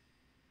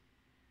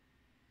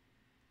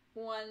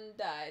 1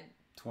 died.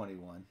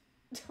 21.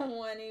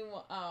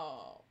 21. Oh.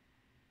 All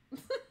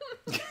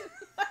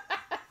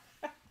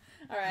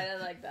right, I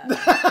like that.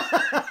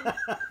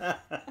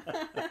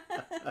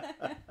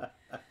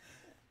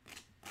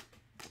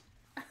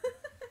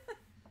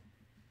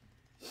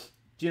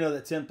 Do you know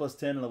that 10 plus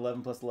 10 and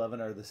 11 plus 11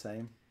 are the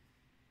same?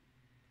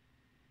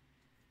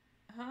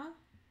 Huh?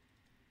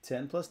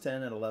 10 plus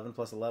 10 and 11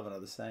 plus 11 are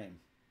the same.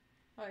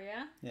 Oh,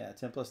 yeah? Yeah,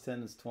 10 plus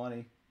 10 is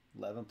 20.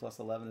 11 plus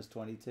 11 is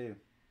 22.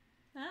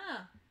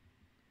 Ah.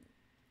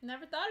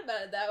 Never thought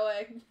about it that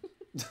way.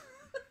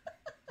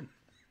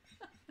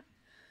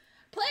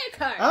 Play a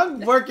card. I'm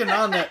working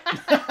on it.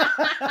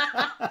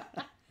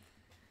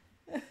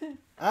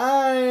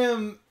 I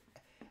am...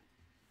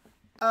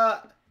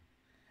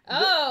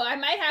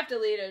 to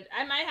lead it.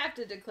 I might have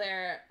to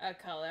declare a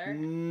color.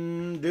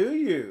 Do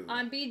you?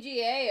 On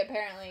BGA,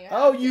 apparently.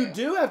 You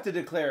do have to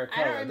declare a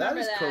color. I don't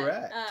remember that is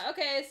correct.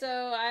 Okay, so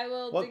I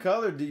will... What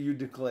color do you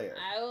declare?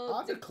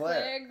 I'll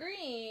declare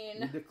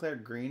green. You declare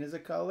green as a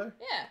color?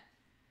 Yeah.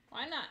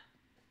 Why not?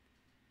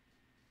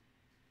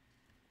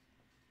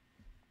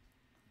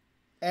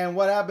 And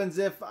what happens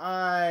if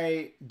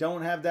I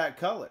don't have that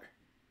color?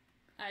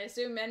 I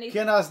assume any...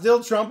 Can I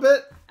still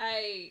trumpet?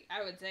 I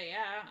would say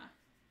yeah.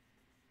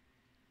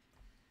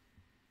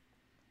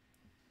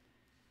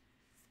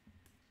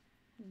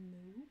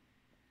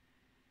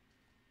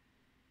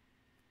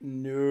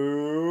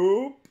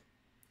 Nope.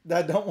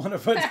 I don't want to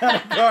put down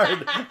a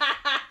card.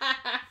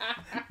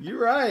 You're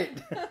right.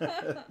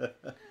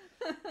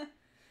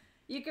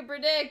 You can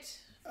predict.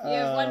 You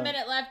have 1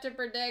 minute left to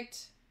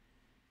predict.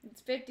 It's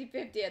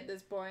 50-50 at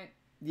this point.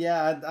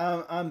 Yeah,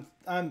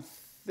 I'm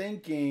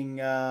thinking.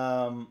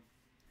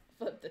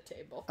 Flip the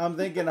table. I'm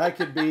thinking I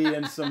could be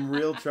in some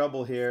real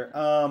trouble here.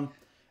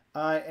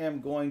 I am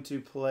going to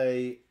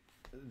play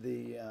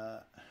the.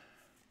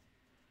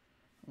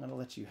 I'm gonna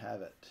let you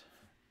have it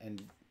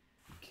and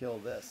kill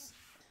this.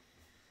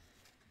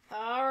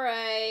 All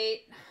right,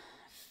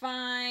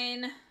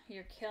 fine.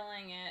 You're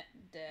killing it.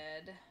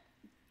 Dead.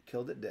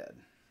 Killed it dead.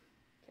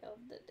 Killed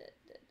it dead.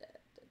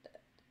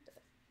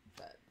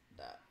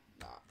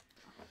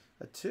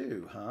 A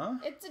 2, huh?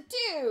 It's a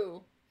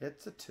 2.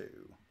 It's a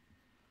 2.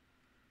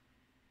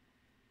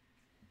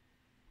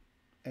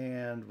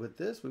 And with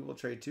this, we will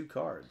trade 2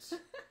 cards.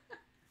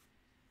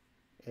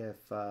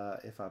 if I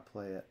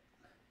play it.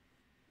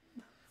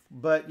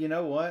 But you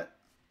know what?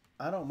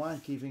 I don't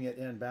mind keeping it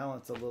in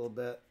balance a little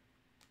bit.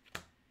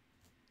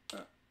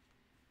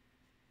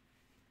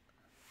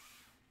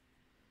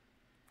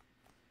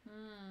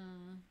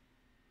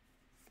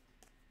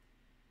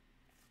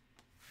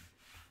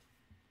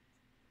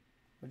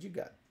 What you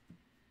got?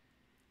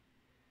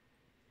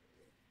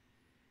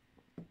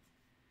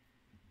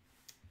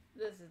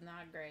 This is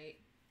not great.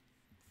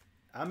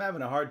 I'm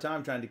having a hard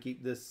time trying to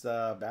keep this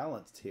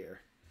balanced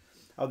here.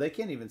 Oh, they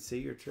can't even see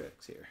your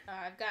tricks here.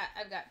 I've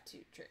got 2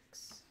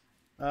 tricks.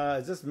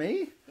 Is this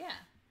me? Yeah.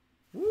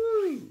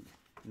 Woo!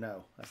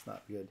 No, that's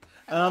not good.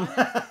 Yeah?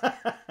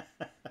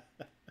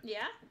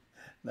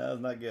 No,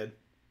 it's not good.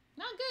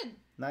 Not good.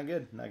 Not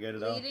good. Not good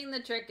at all. Leading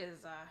the trick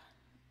is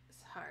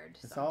hard.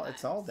 It's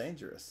all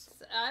dangerous.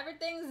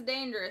 Everything's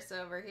dangerous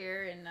over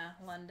here in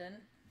London.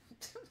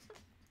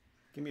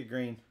 Give me a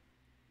green.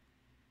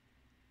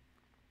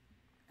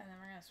 And then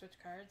we're gonna switch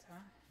cards, huh?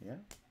 Yeah.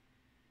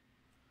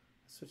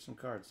 Switch some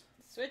cards.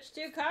 Switch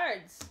 2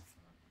 cards.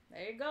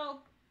 There you go.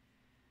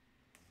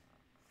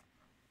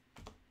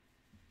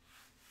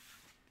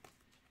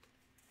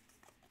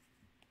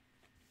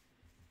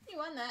 You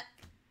won that.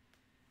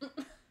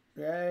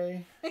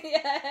 Yay.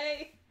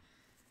 Yay.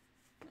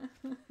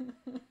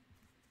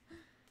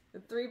 The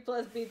 3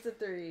 plus beats a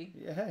 3.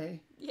 Yay.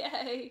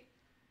 Yay.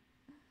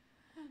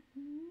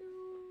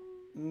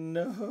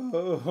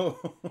 No.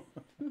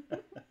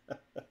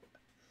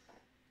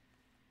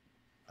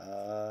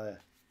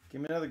 Give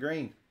me another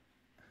green.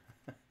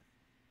 I'm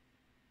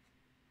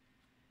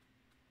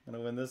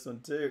gonna win this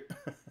one too.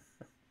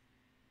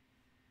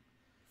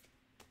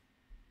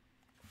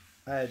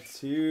 I had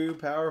too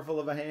powerful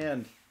of a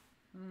hand.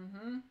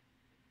 Mm-hmm.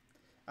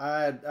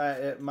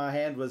 My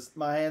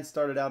hand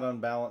started out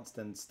unbalanced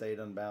and stayed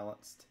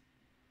unbalanced.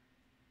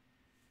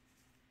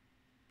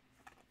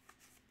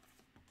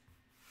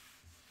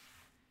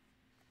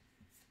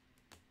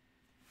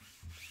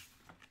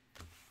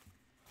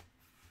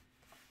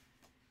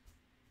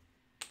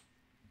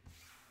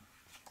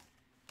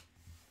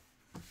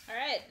 All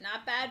right,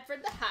 not bad for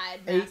the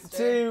Hyde master.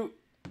 8-2.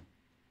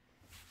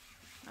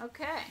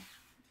 Okay.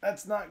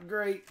 That's not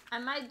great. I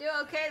might do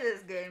okay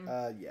this game.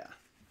 Yeah.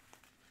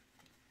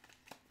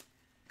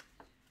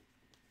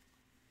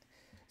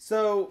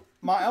 So,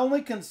 my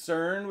only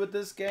concern with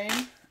this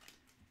game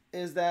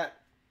is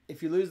that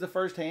if you lose the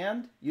first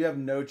hand, you have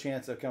no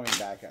chance of coming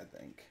back, I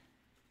think.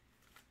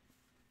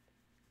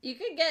 You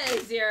could get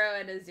a 0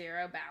 and a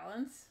 0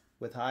 balance.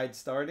 With Hyde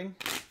starting?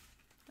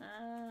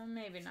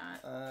 Maybe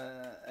not.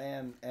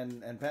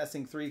 And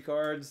passing 3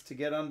 cards to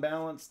get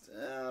unbalanced?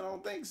 I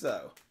don't think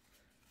so.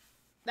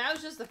 That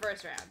was just the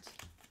first round.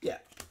 Yeah.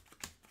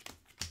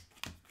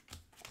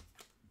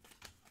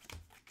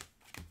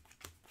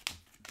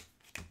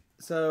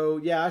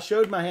 So, yeah, I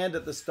showed my hand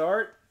at the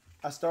start.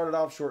 I started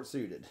off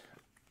short-suited.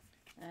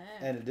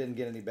 And it didn't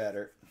get any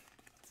better.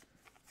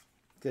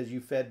 Because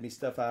you fed me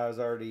stuff I was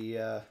already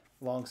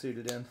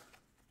long-suited in.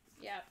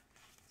 Yep.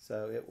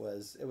 So, it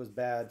was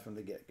bad from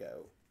the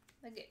get-go.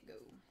 The get-go.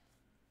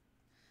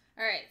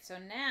 All right, so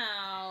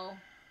now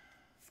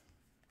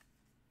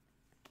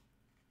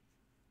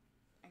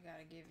I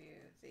gotta give you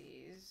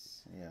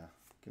these. Yeah,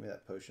 give me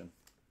that potion.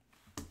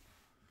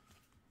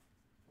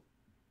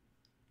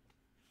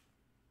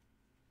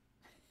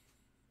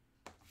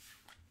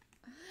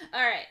 All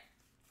right.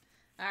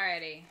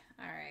 Alrighty.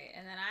 All right,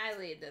 and then I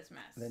lead this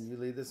mess. Then you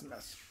lead this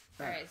mess.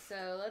 All right,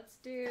 so let's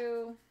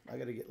do... I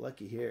gotta get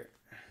lucky here.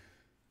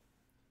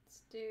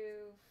 Let's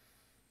do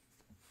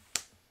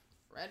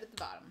red at the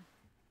bottom.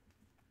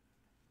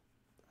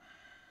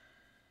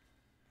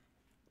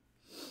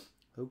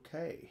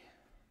 Okay.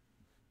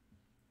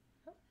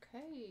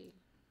 Okay.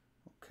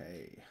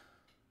 Okay.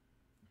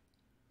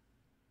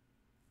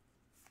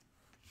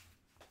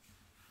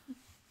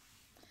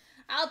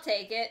 I'll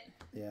take it.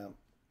 Yeah.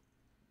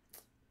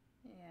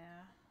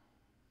 Yeah.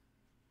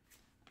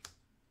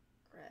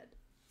 Red.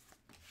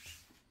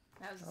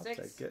 That was a I'll 6.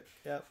 take it.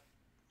 Yep.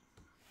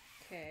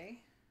 Okay.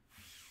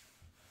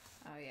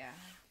 Oh yeah,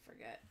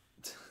 forget.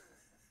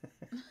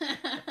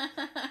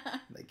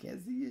 They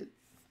can't see it.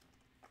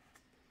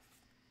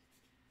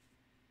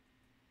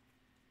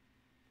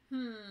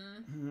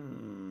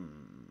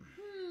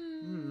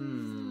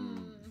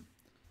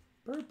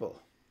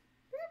 Purple.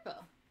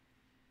 Purple.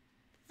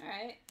 All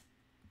right.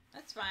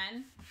 That's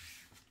fine.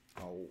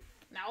 Oh.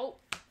 No.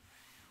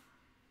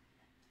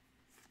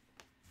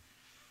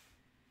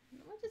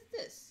 What is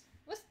this?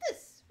 What's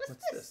this?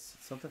 What's this?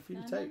 Something for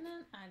you to take.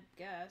 I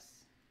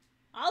guess.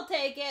 I'll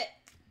take it.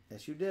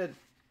 Yes, you did.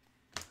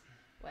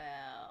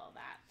 Well,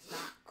 that's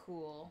not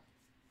cool.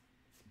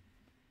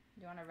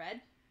 You want a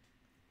red?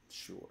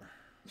 Sure.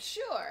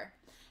 Sure.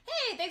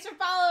 Hey, thanks for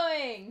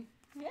following.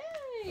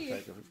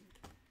 Yay.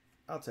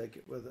 I'll take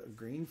it with a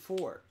green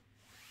 4.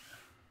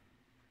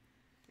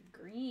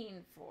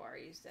 Green 4,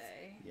 you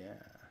say?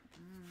 Yeah.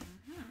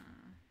 Mm-hmm.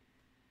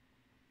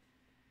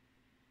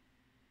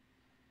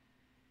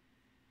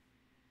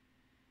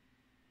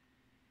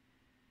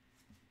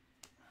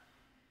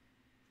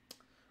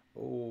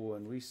 Oh,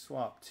 and we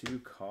swapped 2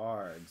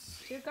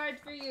 cards. 2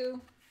 cards for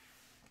you.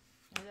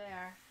 There they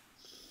are.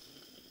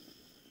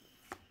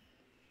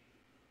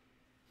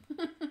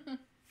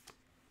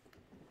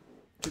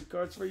 2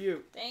 cards for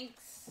you.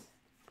 Thanks.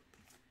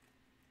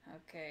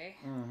 Okay.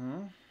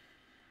 Mm-hmm.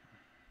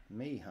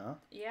 Me, huh?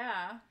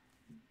 Yeah.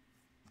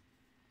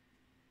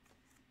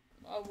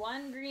 Well,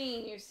 1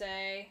 green, you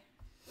say.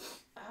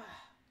 It's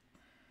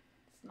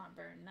not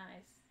very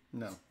nice.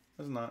 No,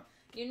 it's not.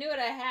 You knew what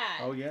I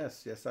had. Oh,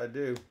 yes. Yes, I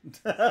do.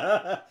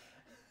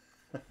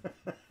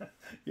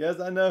 Yes,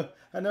 I know.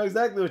 I know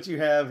exactly what you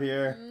have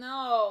here.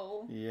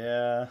 No.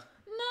 Yeah.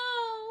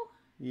 No.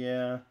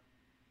 Yeah.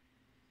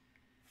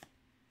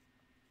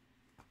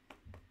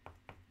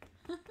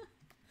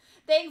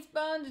 Thanks,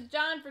 Bones and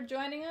John, for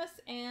joining us,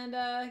 and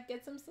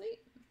get some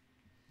sleep.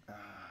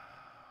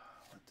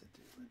 What to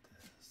do with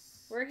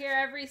this? We're here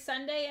every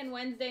Sunday and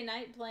Wednesday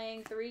night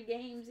playing 3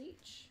 games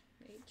each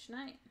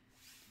night.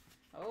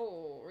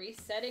 Oh,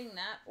 resetting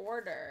that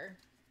order.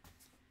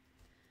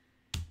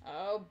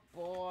 Oh,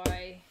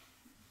 boy.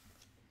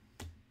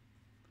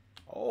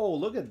 Oh,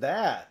 look at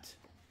that.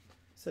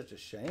 Such a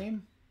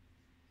shame.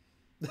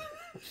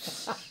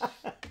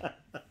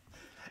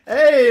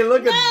 Hey,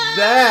 look at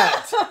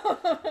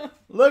that.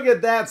 Look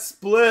at that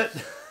split.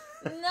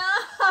 No.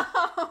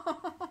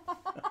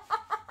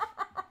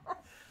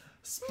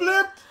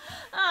 Split.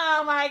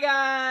 Oh, my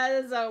God.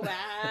 It's so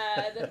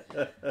bad.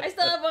 I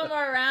still have one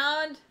more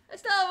round.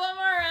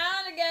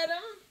 To get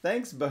him.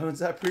 Thanks,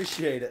 Bones. I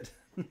appreciate it.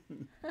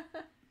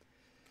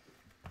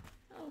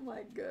 Oh,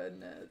 my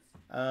goodness.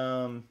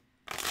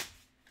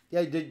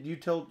 Yeah, you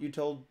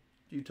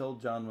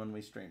told John when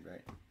we streamed,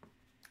 right?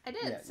 I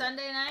did. Yeah,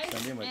 Sunday night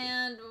Sunday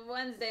and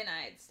Wednesday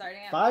night,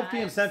 starting at 5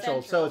 p.m.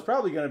 Central, so it's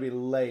probably going to be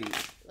late.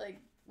 like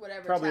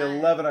whatever Probably time.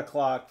 11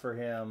 o'clock for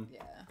him.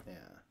 Yeah. Yeah.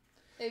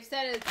 They've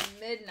said it's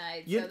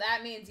midnight, so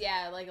that means,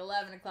 like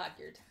 11 o'clock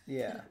your time.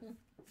 Yeah.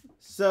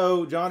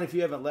 So, John, if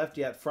you haven't left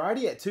yet,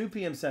 Friday at 2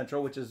 p.m.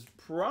 Central, which is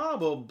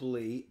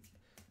probably...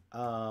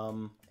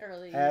 early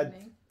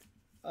evening.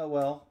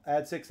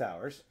 Add 6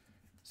 hours.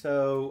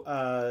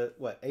 So,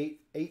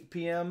 8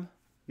 p.m.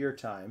 your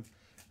time.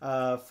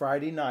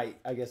 Friday night,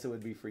 I guess it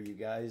would be for you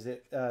guys.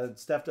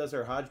 Steph does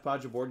her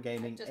hodgepodge of board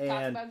gaming. Just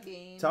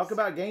and talk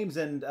about games.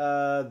 And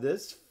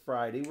this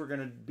Friday, we're going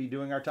to be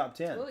doing our top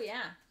 10. Oh,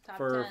 yeah. Top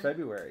for 10.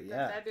 February. For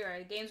yeah.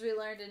 February. Games we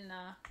learned in...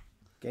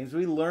 Games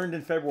we learned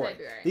in February.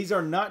 These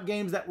are not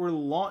games that were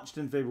launched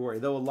in February,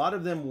 though a lot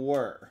of them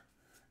were.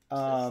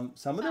 Some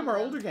of them are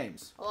older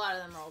games. A lot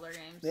of them are older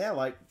games. Yeah,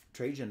 like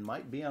Trajan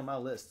might be on my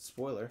list.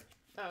 Spoiler.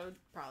 Oh,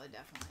 probably,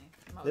 definitely.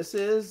 This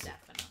is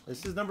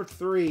number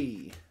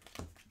 3.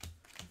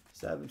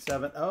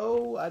 770.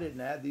 Oh, I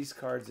didn't add these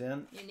cards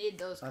in. You need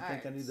those cards. I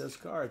think I need those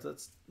cards.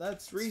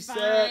 Let's reset.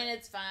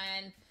 It's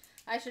fine.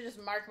 I should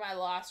just mark my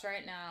loss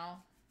right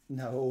now.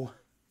 No.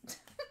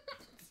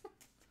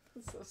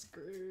 I'm so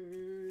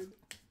screwed.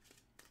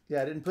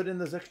 Yeah, I didn't put in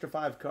those extra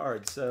 5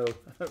 cards, so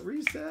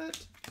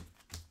reset.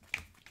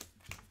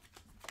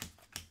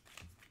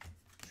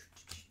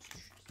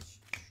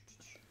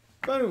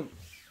 Boom.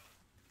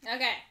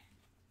 Okay.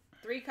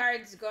 3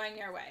 cards going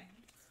your way.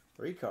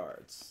 3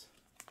 cards.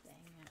 Dang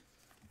it.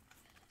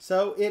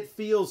 So it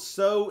feels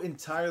so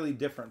entirely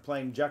different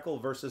playing Jekyll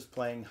versus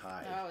playing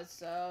Hyde. Oh, it's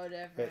so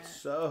different. It's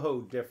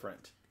so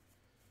different.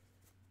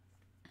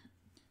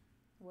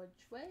 Which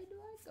way do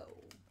I go?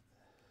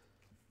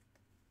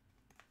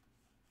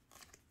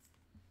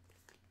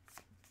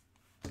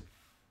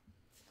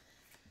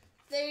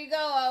 There you go,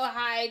 oh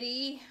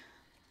Heidi.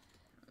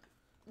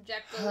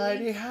 Jekyll.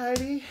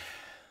 Heidi.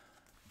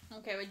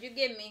 Okay, what'd you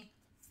give me?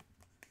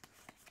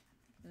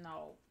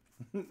 No.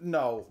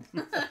 No.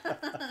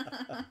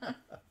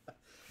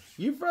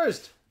 You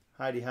first,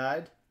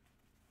 Hyde.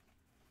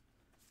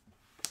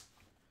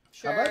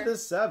 Sure. How about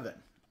this 7?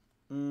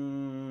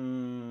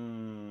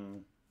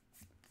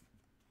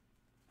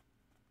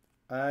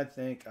 I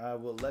think I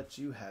will let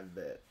you have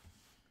it.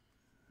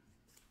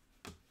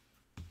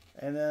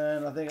 And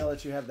then I think I'll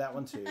let you have that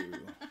one too.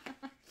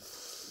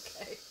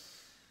 Okay.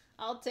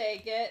 I'll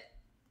take it.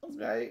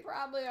 Okay.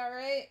 Probably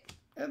alright.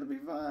 It'll be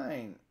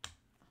fine.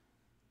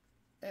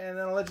 And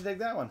then I'll let you take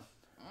that one.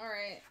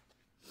 Alright.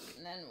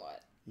 And then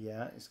what?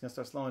 Yeah, it's going to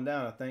start slowing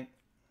down, I think.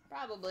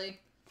 Probably.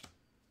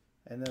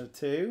 And then a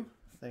 2.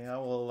 I think I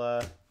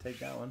will take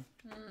that one.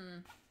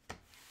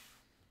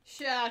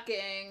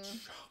 Shocking.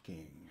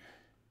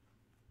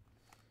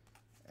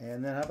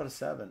 And then how about a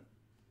 7?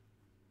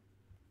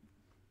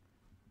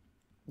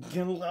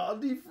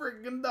 Gladi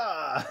freaking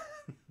da.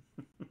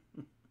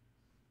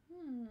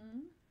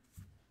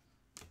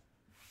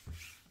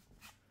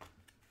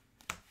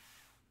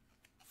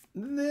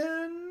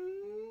 Then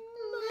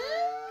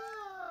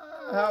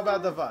how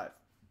about the 5?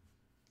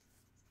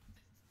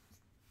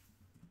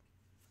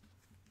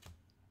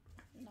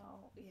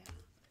 No, yeah.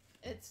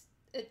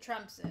 It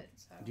trumps it.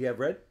 So. Do you have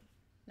red?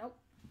 Nope.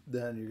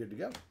 Then you're good to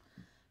go.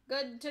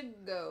 Good to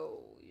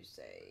go, you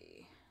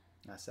say.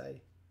 I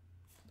say.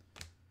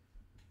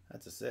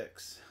 That's a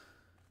 6.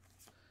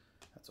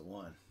 That's a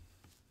 1.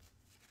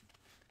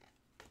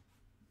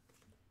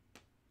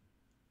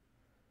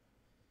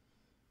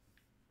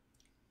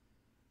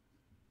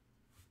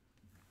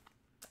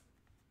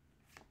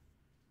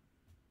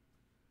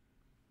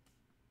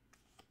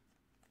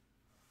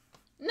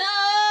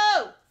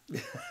 No!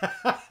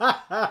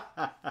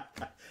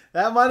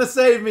 That might have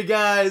saved me,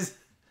 guys.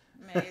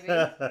 Maybe.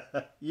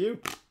 You?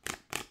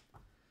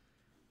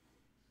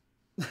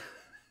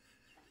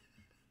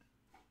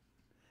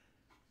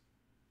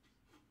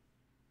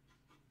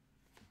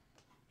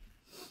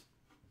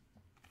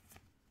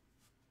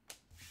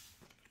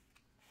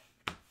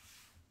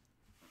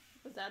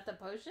 Was that the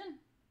potion?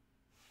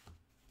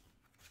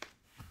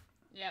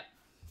 Yep.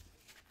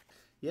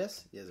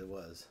 Yes? Yes, it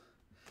was.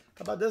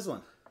 How about this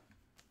one?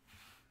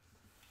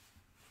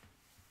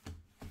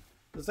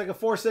 It's like a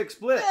 4-6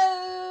 split.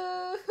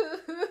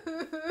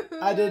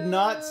 I did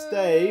not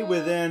stay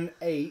within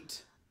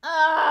 8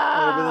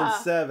 or within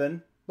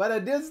 7, but I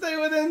did stay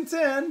within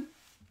 10.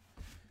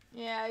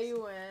 Yeah,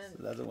 you win.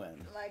 So that's a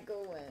win.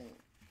 Michael win.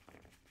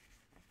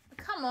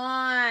 Come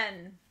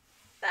on.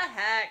 The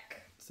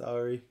heck?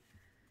 Sorry.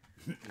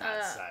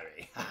 Not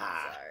sorry.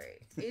 Sorry.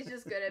 He's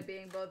just good at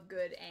being both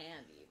good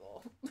and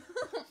evil.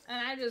 And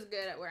I'm just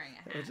good at wearing a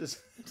hat.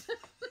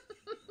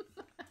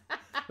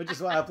 Which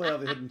is why I play all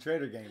the Hidden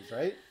Trader games,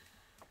 right?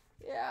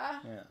 Yeah.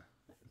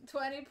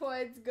 20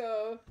 points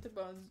go to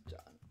Bones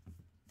John.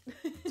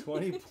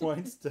 20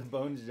 points to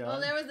Bones John. Well,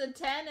 there was a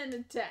 10 and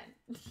a 10.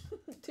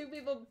 2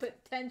 people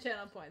put 10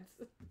 channel points.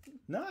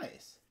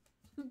 Nice.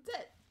 That's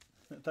it.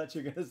 I thought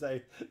you were going to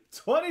say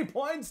 20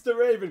 points to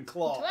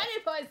Ravenclaw. 20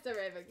 points to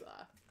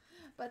Ravenclaw.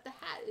 But the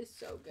hat is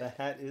so good. The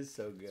hat is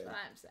so good. That's what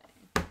I'm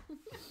saying.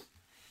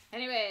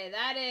 Anyway,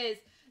 that is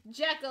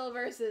Jekyll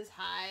versus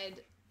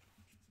Hyde.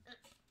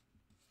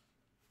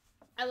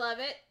 I love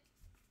it.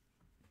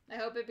 I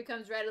hope it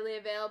becomes readily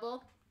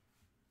available.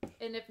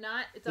 And if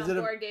not, it's on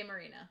Board Game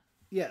Arena.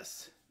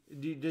 Yes.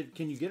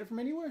 Can you get it from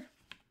anywhere?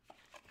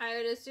 I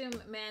would assume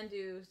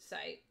Mandoo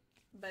site,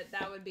 but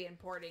that would be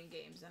importing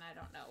games, and I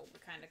don't know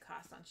what kind of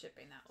cost on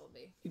shipping that will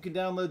be. You can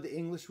download the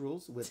English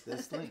rules with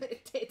this link.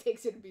 It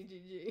takes you to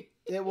BGG.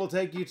 It will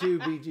take you to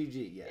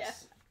BGG,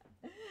 yes.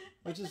 Yeah.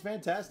 Which is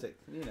fantastic.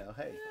 You know,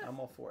 hey, I'm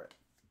all for it.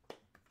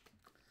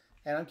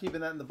 And I'm keeping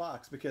that in the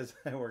box because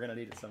we're going to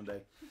need it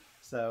someday.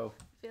 So,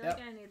 I feel like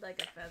I need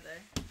like a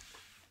feather.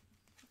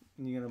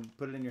 You going to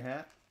put it in your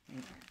hat?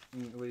 Yeah.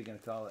 What are you going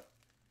to call it?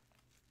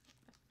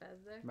 A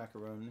feather?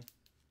 Macaroni.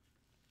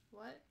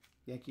 What?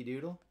 Yankee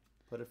Doodle?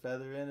 Put a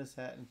feather in his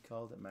hat and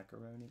called it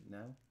macaroni?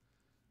 No?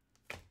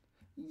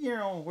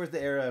 Yeah, where's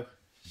the arrow?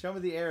 Show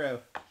me the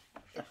arrow.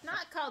 It's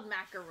not called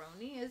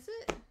macaroni, is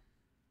it?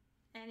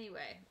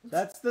 Anyway.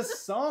 That's the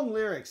song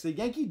lyrics. The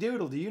Yankee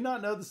Doodle. Do you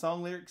not know the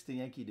song lyrics to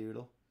Yankee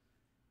Doodle?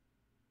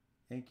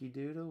 Yankee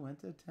Doodle went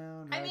to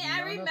town. I mean,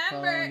 I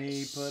remember.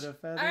 Pony, put a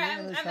feather All right,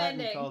 in his I'm hat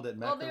ending. and called it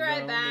We'll macaroni. be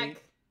right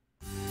back.